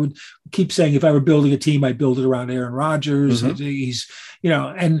all? And I would keep saying, if I were building a team, I'd build it around Aaron Rodgers. He's,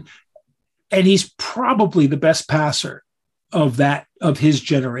 and he's probably the best passer of his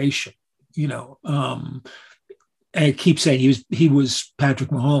generation, and I keep saying he was Patrick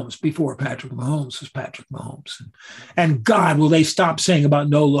Mahomes before Patrick Mahomes was Patrick Mahomes. And God, will they stop saying about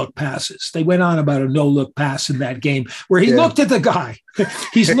no-look passes? They went on about a no-look pass in that game where he looked at the guy.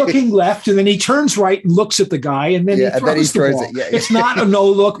 He's looking left, and then he turns right and looks at the guy, and then he throws the ball. It's not a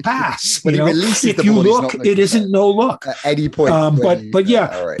no-look pass. If you look, it isn't no-look. At any point.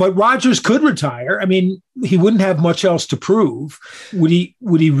 But Rodgers could retire. I mean, he wouldn't have much else to prove. Would he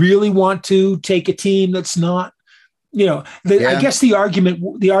really want to take a team that's not? I guess the argument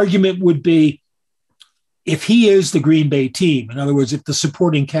would be, if he is the Green Bay team, in other words, if the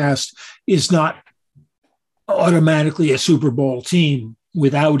supporting cast is not automatically a Super Bowl team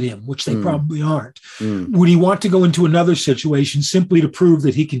without him, which they probably aren't, would he want to go into another situation simply to prove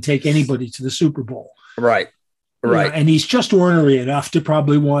that he can take anybody to the Super Bowl? Right. And he's just ornery enough to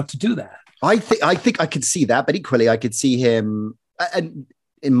probably want to do that. I think I could see that, but equally I could see him, and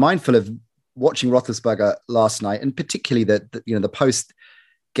mindful of watching Roethlisberger last night, and particularly the post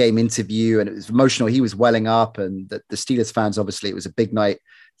game interview, and it was emotional. He was welling up, and the Steelers fans, obviously, it was a big night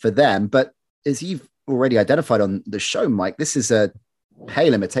for them. But as you've already identified on the show, Mike, this is a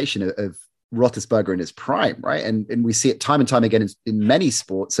pale imitation of Roethlisberger in his prime, right? And we see it time and time again in many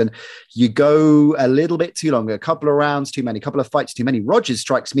sports. And you go a little bit too long, a couple of rounds too many, a couple of fights too many. Rodgers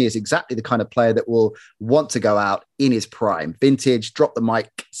strikes me as exactly the kind of player that will want to go out in his prime, vintage, drop the mic,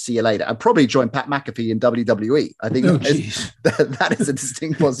 see you later, and probably join Pat McAfee in WWE. I think that is a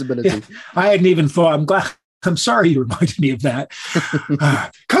distinct possibility. Yeah, I hadn't even thought. I'm sorry you reminded me of that.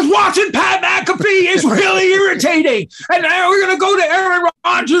 Because watching Pat McAfee is really irritating. And now we're going to go to Aaron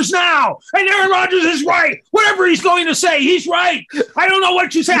Rodgers now. And Aaron Rodgers is right. Whatever he's going to say, he's right. I don't know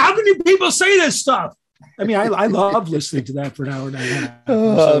what you say. How can you people say this stuff? I mean, I love listening to that for an hour and a half.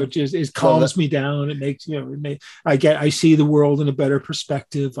 So it calms me down. It makes, I see the world in a better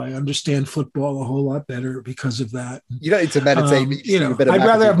perspective. I understand football a whole lot better because of that. You don't need to meditate. I'd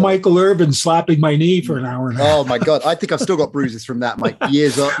rather have Michael Irvin slapping my knee for an hour and a half. Oh my God. I think I've still got bruises from that, Mike,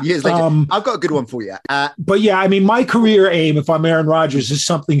 years later. I've got a good one for you. But yeah, I mean, my career aim, if I'm Aaron Rodgers, is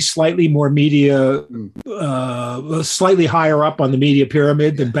something slightly more media, slightly higher up on the media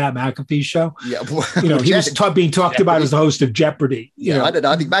pyramid than Pat McAfee's show. Yeah. He was being talked about as the host of Jeopardy. I don't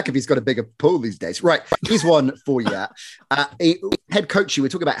know. I think McAfee's got a bigger pool these days. Right. Here's one for you. Head coach, we're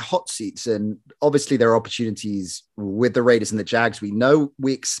talking about hot seats, and obviously there are opportunities with the Raiders and the Jags.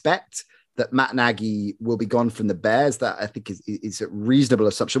 We expect that Matt Nagy will be gone from the Bears. That I think is a reasonable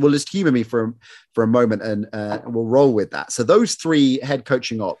assumption. Well, just humor me for a moment, and we'll roll with that. So those three head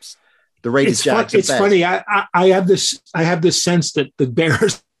coaching ops, the Raiders, Jags, and Bears. Funny. I have this sense that the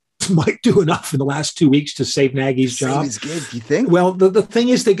Bears might do enough in the last 2 weeks to save Nagy's job. Is good, do you think? Well, the thing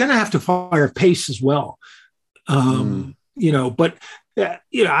is, they're going to have to fire Pace as well. But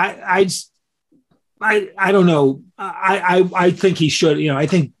I don't know. I think he should. I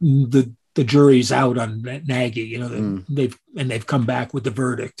think the jury's out on Nagy. They've come back with the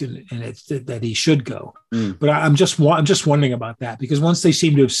verdict, and it's that he should go. But I'm just wondering about that, because once they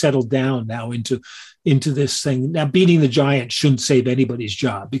seem to have settled down now into this thing, now beating the Giants shouldn't save anybody's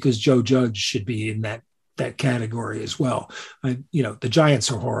job, because Joe Judge should be in that category as well. The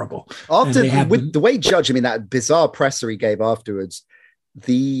Giants are horrible. With the way Judge, that bizarre presser he gave afterwards,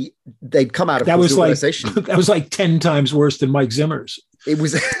 they'd come out of that was organization. That was like 10 times worse than Mike Zimmer's. It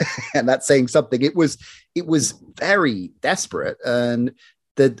was, and that's saying something. It was very desperate, and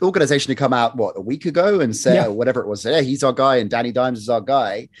the organization had come out a week ago and said whatever it was. He's our guy, and Danny Dimes is our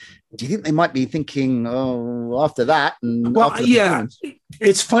guy. Do you think they might be thinking, after that?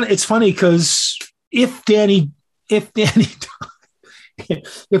 It's fun. It's funny because if Daniel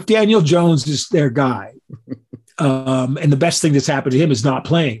Jones is their guy. And the best thing that's happened to him is not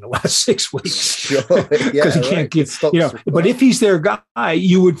playing the last 6 weeks, because he can't give. But if he's their guy,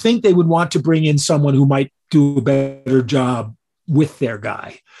 you would think they would want to bring in someone who might do a better job with their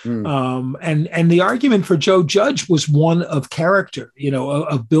guy. And the argument for Joe Judge was one of character,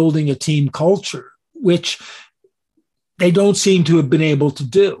 of building a team culture, which they don't seem to have been able to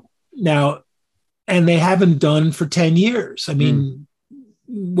do now, and they haven't done for 10 years.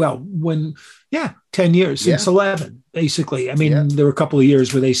 10 years since 11, basically. There were a couple of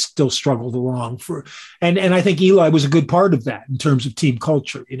years where they still struggled along and I think Eli was a good part of that in terms of team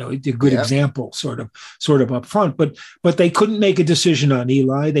culture. A good example, sort of up front. But they couldn't make a decision on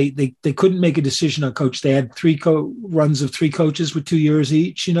Eli. They couldn't make a decision on coach. They had runs of 3 coaches with 2 years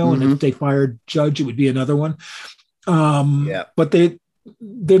each. And if they fired Judge, it would be another one. But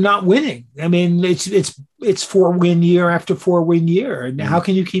they're not winning. It's 4-win year after 4-win year. And how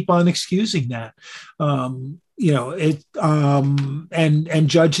can you keep on excusing that? And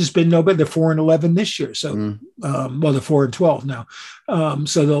Judge has been no better. They're 4-11 these year. So, they're 4-12 now.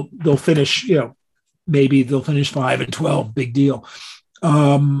 So they'll finish, maybe they'll finish 5-12, big deal.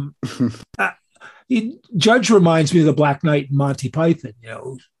 Judge reminds me of the Black Knight in Monty Python,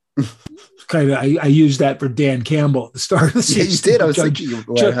 kind of, I used that for Dan Campbell at the start of the season. You did. I was thinking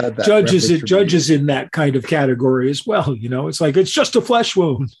I heard that. Judge is in that kind of category as well. It's like, it's just a flesh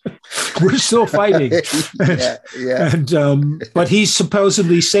wound. We're still fighting. But he's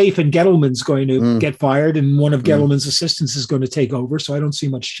supposedly safe, and Gettleman's going to get fired, and one of Gettleman's assistants is going to take over. So I don't see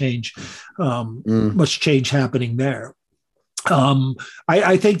much change happening there.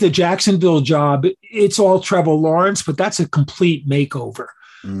 I think the Jacksonville job, it's all Trevor Lawrence, but that's a complete makeover.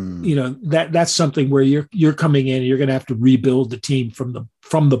 That's something where you're coming in and you're going to have to rebuild the team from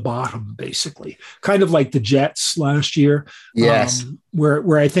the bottom, basically, kind of like the Jets last year. Yes.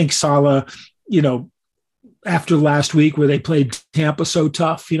 Where I think Saleh, after last week where they played Tampa so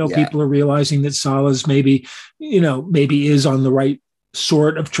tough, people are realizing that Salah's maybe is on the right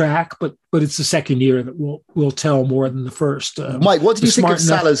sort of track, but it's the second year that will tell more than the first. Mike, what do you think of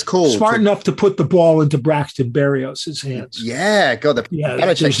Salah's call? Smart enough to put the ball into Braxton Berrios' hands. Yeah, God,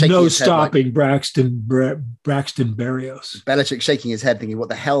 there's no stopping Braxton Berrios. Belichick shaking his head, thinking, "What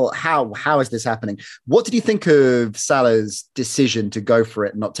the hell? How is this happening?" What did you think of Salah's decision to go for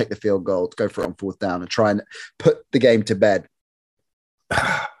it and not take the field goal, to go for it on fourth down and try and put the game to bed?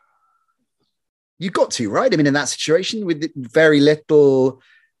 You got to, right? I mean, in that situation with very little,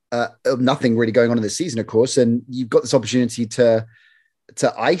 nothing really going on in the season, of course, and you've got this opportunity to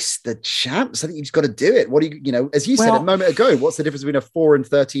ice the champs. I think you've just got to do it. What do you, as you said a moment ago, what's the difference between a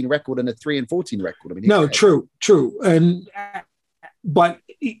 4-13 record and a 3-14 record? I mean, no, true. But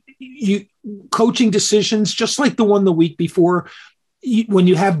you coaching decisions, just like the one the week before, when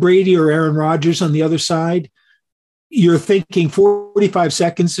you have Brady or Aaron Rodgers on the other side, you're thinking 45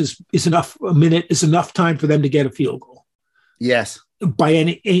 seconds is enough. A minute is enough time for them to get a field goal. Yes.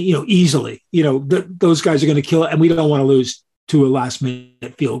 By easily, those guys are going to kill it. And we don't want to lose to a last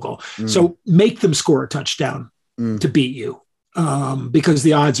minute field goal. So make them score a touchdown to beat you, because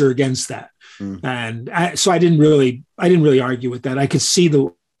the odds are against that. And so I didn't really argue with that. I could see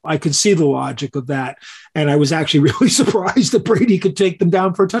the logic of that. And I was actually really surprised that Brady could take them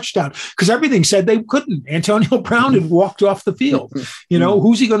down for a touchdown, because everything said they couldn't. Antonio Brown had walked off the field.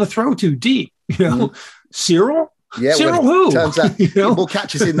 Who's he going to throw to deep? Cyril? Yeah, Cyril who? Turns out more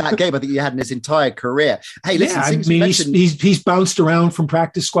catches in that game I think he had in his entire career. Hey, listen, he's bounced around from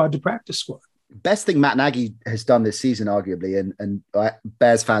practice squad to practice squad. Best thing Matt Nagy has done this season, arguably, and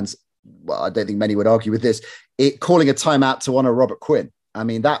Bears fans, well, I don't think many would argue with this, calling a timeout to honor Robert Quinn. I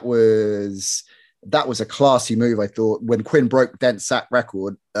mean, that was a classy move, I thought, when Quinn broke Dent's sack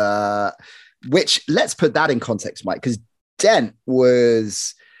record, which, let's put that in context, Mike, because Dent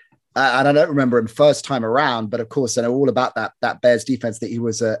was, and I don't remember him first time around, but of course, I know all about that Bears defense that he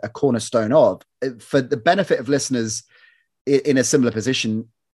was a cornerstone of. For the benefit of listeners in a similar position,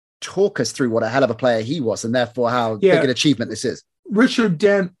 talk us through what a hell of a player he was, and therefore how big an achievement this is. Richard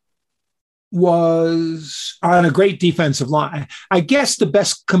Dent was on a great defensive line. I guess the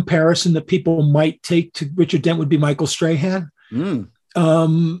best comparison that people might take to Richard Dent would be Michael Strahan.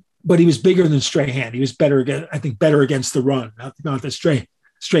 But he was bigger than Strahan. He was better against the run. Not that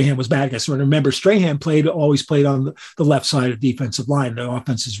Strahan was bad against the run. Remember, Strahan always played on the left side of defensive line. The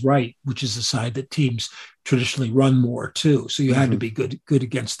offense is right, which is the side that teams traditionally run more too. So you had to be good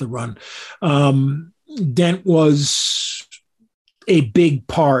against the run. Dent was a big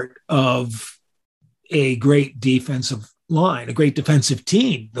part of a great defensive line, a great defensive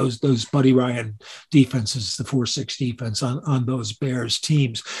team. Those Buddy Ryan defenses, the 4-6 defense on those Bears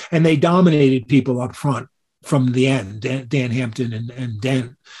teams, and they dominated people up front from the end. Dan Hampton and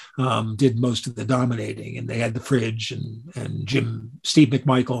Dent did most of the dominating, and they had the Fridge and Steve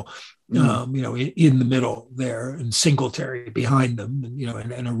McMichael, in the middle there, and Singletary behind them,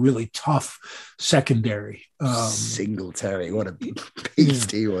 and a really tough secondary. Singletary, what a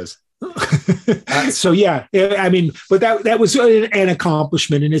beast he was. So I mean, but that was an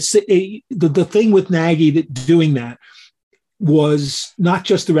accomplishment, and it's the thing with Nagy doing that was not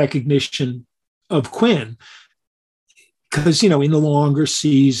just the recognition of Quinn, because in the longer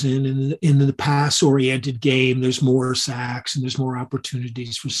season and in the pass-oriented game, there's more sacks and there's more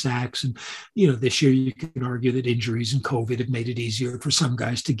opportunities for sacks. And this year you can argue that injuries and COVID have made it easier for some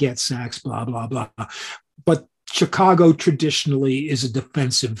guys to get sacks, blah blah blah. But Chicago traditionally is a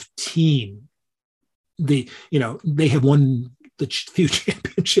defensive team. They have won the few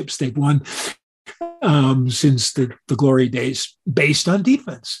championships they've won since the glory days based on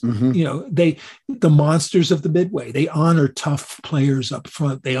defense. The monsters of the Midway, they honor tough players up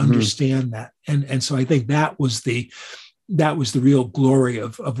front. They understand that. And so I think that was the real glory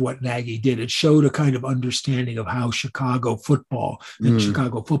of what Nagy did. It showed a kind of understanding of how Chicago football and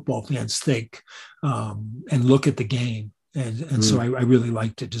Chicago football fans think and look at the game. And so I really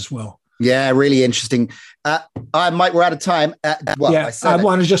liked it as well. Yeah, really interesting. Mike, we're out of time. I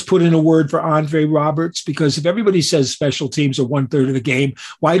want to just put in a word for Andre Roberts, because if everybody says special teams are 1/3 of the game,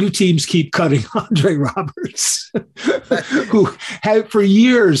 why do teams keep cutting Andre Roberts, who for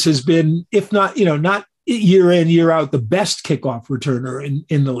years has been, if not, not year in, year out, the best kickoff returner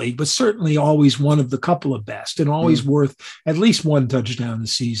in the league, but certainly always one of the couple of best, and always worth at least one touchdown a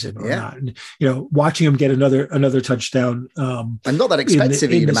season or not. And, watching him get another touchdown. And not that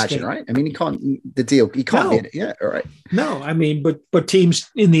expensive, you'd imagine, right? I mean, he can't hit it. Yeah. All right. No, I mean, but teams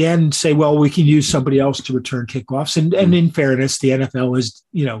in the end say, well, we can use somebody else to return kickoffs. And in fairness, the NFL has,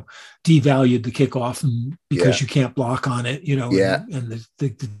 devalued the kickoff because you can't block on it, and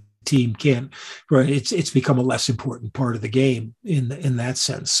the team can't, right? It's become a less important part of the game in that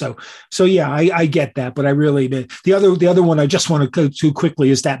sense. So I get that, but I really, the other one I just want to go to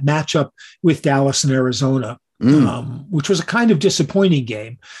quickly is that matchup with Dallas and Arizona, which was a kind of disappointing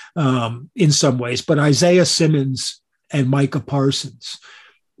game in some ways, but Isaiah Simmons and Micah Parsons,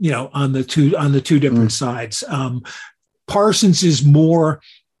 on the two different sides. Parsons is more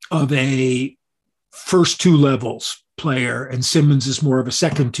of a first two levels player, and Simmons is more of a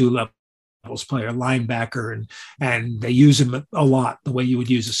second two levels player, linebacker, and they use him a lot the way you would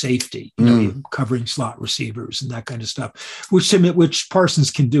use a safety, covering slot receivers and that kind of stuff, which Parsons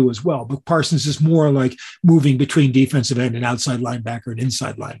can do as well. But Parsons is more like moving between defensive end and outside linebacker and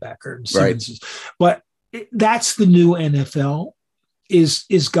inside linebacker. And Simmons but that's the new NFL.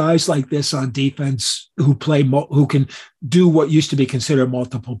 Is guys like this on defense who can do what used to be considered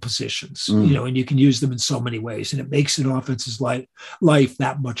multiple positions, and you can use them in so many ways, and it makes an offense's life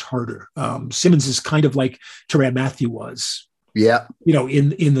that much harder. Simmons is kind of like Tyrann Mathieu was,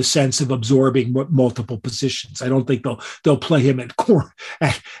 in the sense of absorbing multiple positions. I don't think they'll play him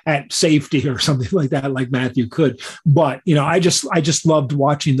at safety or something like that, like Mathieu could. But I just loved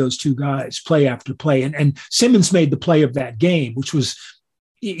watching those two guys play after play. And Simmons made the play of that game, which was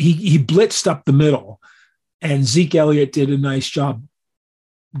he blitzed up the middle, and Zeke Elliott did a nice job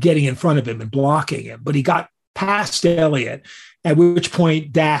getting in front of him and blocking him. But he got past Elliott, at which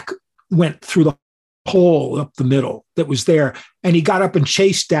point Dak went through the hole up the middle that was there, and he got up and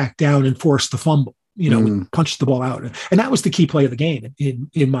chased Dak down and forced the fumble, punched the ball out. And that was the key play of the game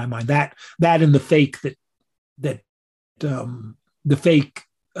in my mind, that and the fake the fake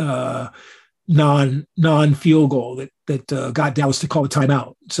non field goal that got Dallas to call a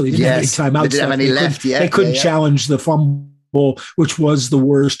timeout. So they didn't have any timeouts. They didn't have any left. They couldn't challenge the fumble, which was the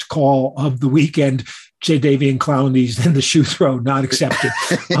worst call of the weekend. Jadeveon Clowney's and the shoe throw not accepted.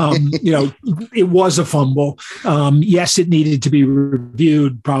 It was a fumble. Yes, it needed to be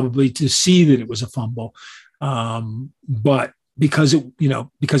reviewed probably to see that it was a fumble. But because it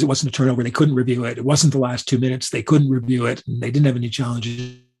wasn't a turnover, they couldn't review it. It wasn't the last 2 minutes. They couldn't review it, and they didn't have any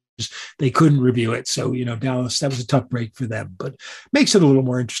challenges. They couldn't review it. So, Dallas, that was a tough break for them, but makes it a little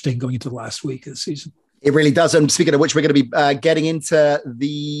more interesting going into the last week of the season. It really does. And speaking of which, we're going to be getting into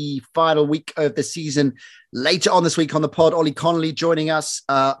the final week of the season later on this week on the pod. Ollie Connolly joining us.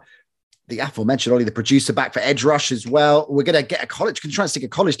 The aforementioned Ollie, the producer, back for Edge Rush as well. We're going to get going to try and stick a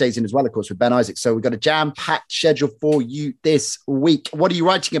college days in as well, of course, with Ben Isaac. So we've got a jam-packed schedule for you this week. What are you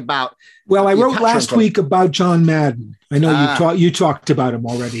writing about? Well, I wrote last week about John Madden. I know you talked about him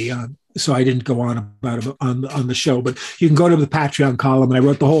already, so I didn't go on about him on the show, but you can go to the Patreon column, and I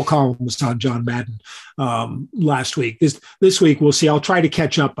wrote the whole column was on John Madden last week. This week, we'll see. I'll try to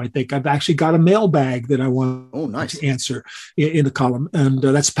catch up. I think I've actually got a mailbag that I want to answer in the column, and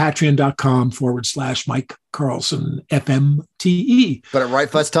that's patreon.com/Mike Carlson FMTE. Got it right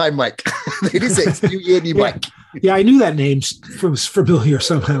first time, Mike. 86, new year, new Mike. Yeah, I knew that name was familiar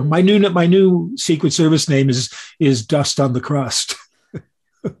somehow. My new Secret Service name is Dust on the Crust.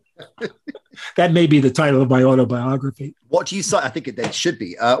 That may be the title of my autobiography. What do you say? I think it should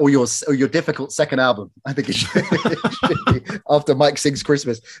be, or your difficult second album. I think it should be after Mike Sings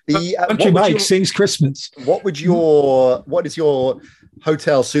Christmas. Country Mike Sings Christmas. What is your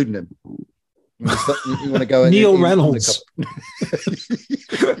hotel pseudonym? You want to go Neil Reynolds.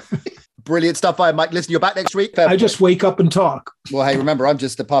 Brilliant stuff by Mike. Listen, you're back next week. I just wake up and talk. Well, hey, remember, I'm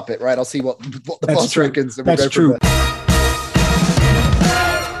just a puppet, right? I'll see what the boss reckons. And That's true.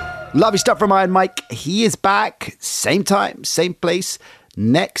 Lovely stuff from Iron Mike. He is back, same time, same place,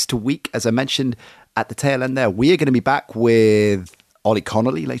 next week. As I mentioned at the tail end there, we are going to be back with Ollie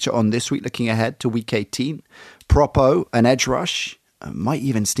Connolly later on this week, looking ahead to week 18. Propo, an Edge Rush, might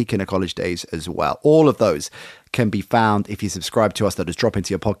even sneak in a college days as well. All of those can be found if you subscribe to us. That is drop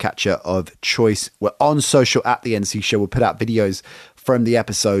into your podcatcher of choice. We're on social at the NC Show. We'll put out videos from the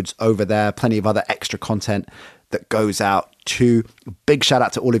episodes over there. Plenty of other extra content that goes out too. Big shout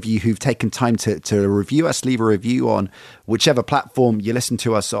out to all of you who've taken time to review us, leave a review on whichever platform you listen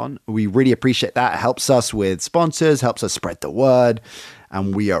to us on. We really appreciate that. It helps us with sponsors, helps us spread the word.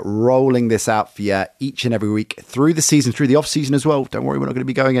 and we are rolling this out for you each and every week through the season, through the off season as well. Don't worry, we're not going to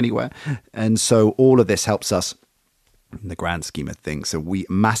be going anywhere. And so all of this helps us in the grand scheme of things. So we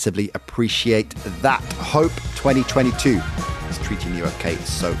massively appreciate that. Hope 2022 is treating you okay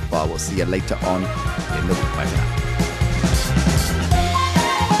so far. We'll see you later on in the week. Bye for now.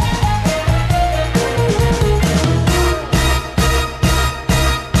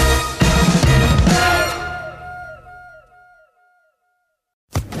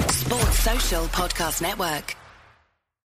 Sports Social Podcast Network.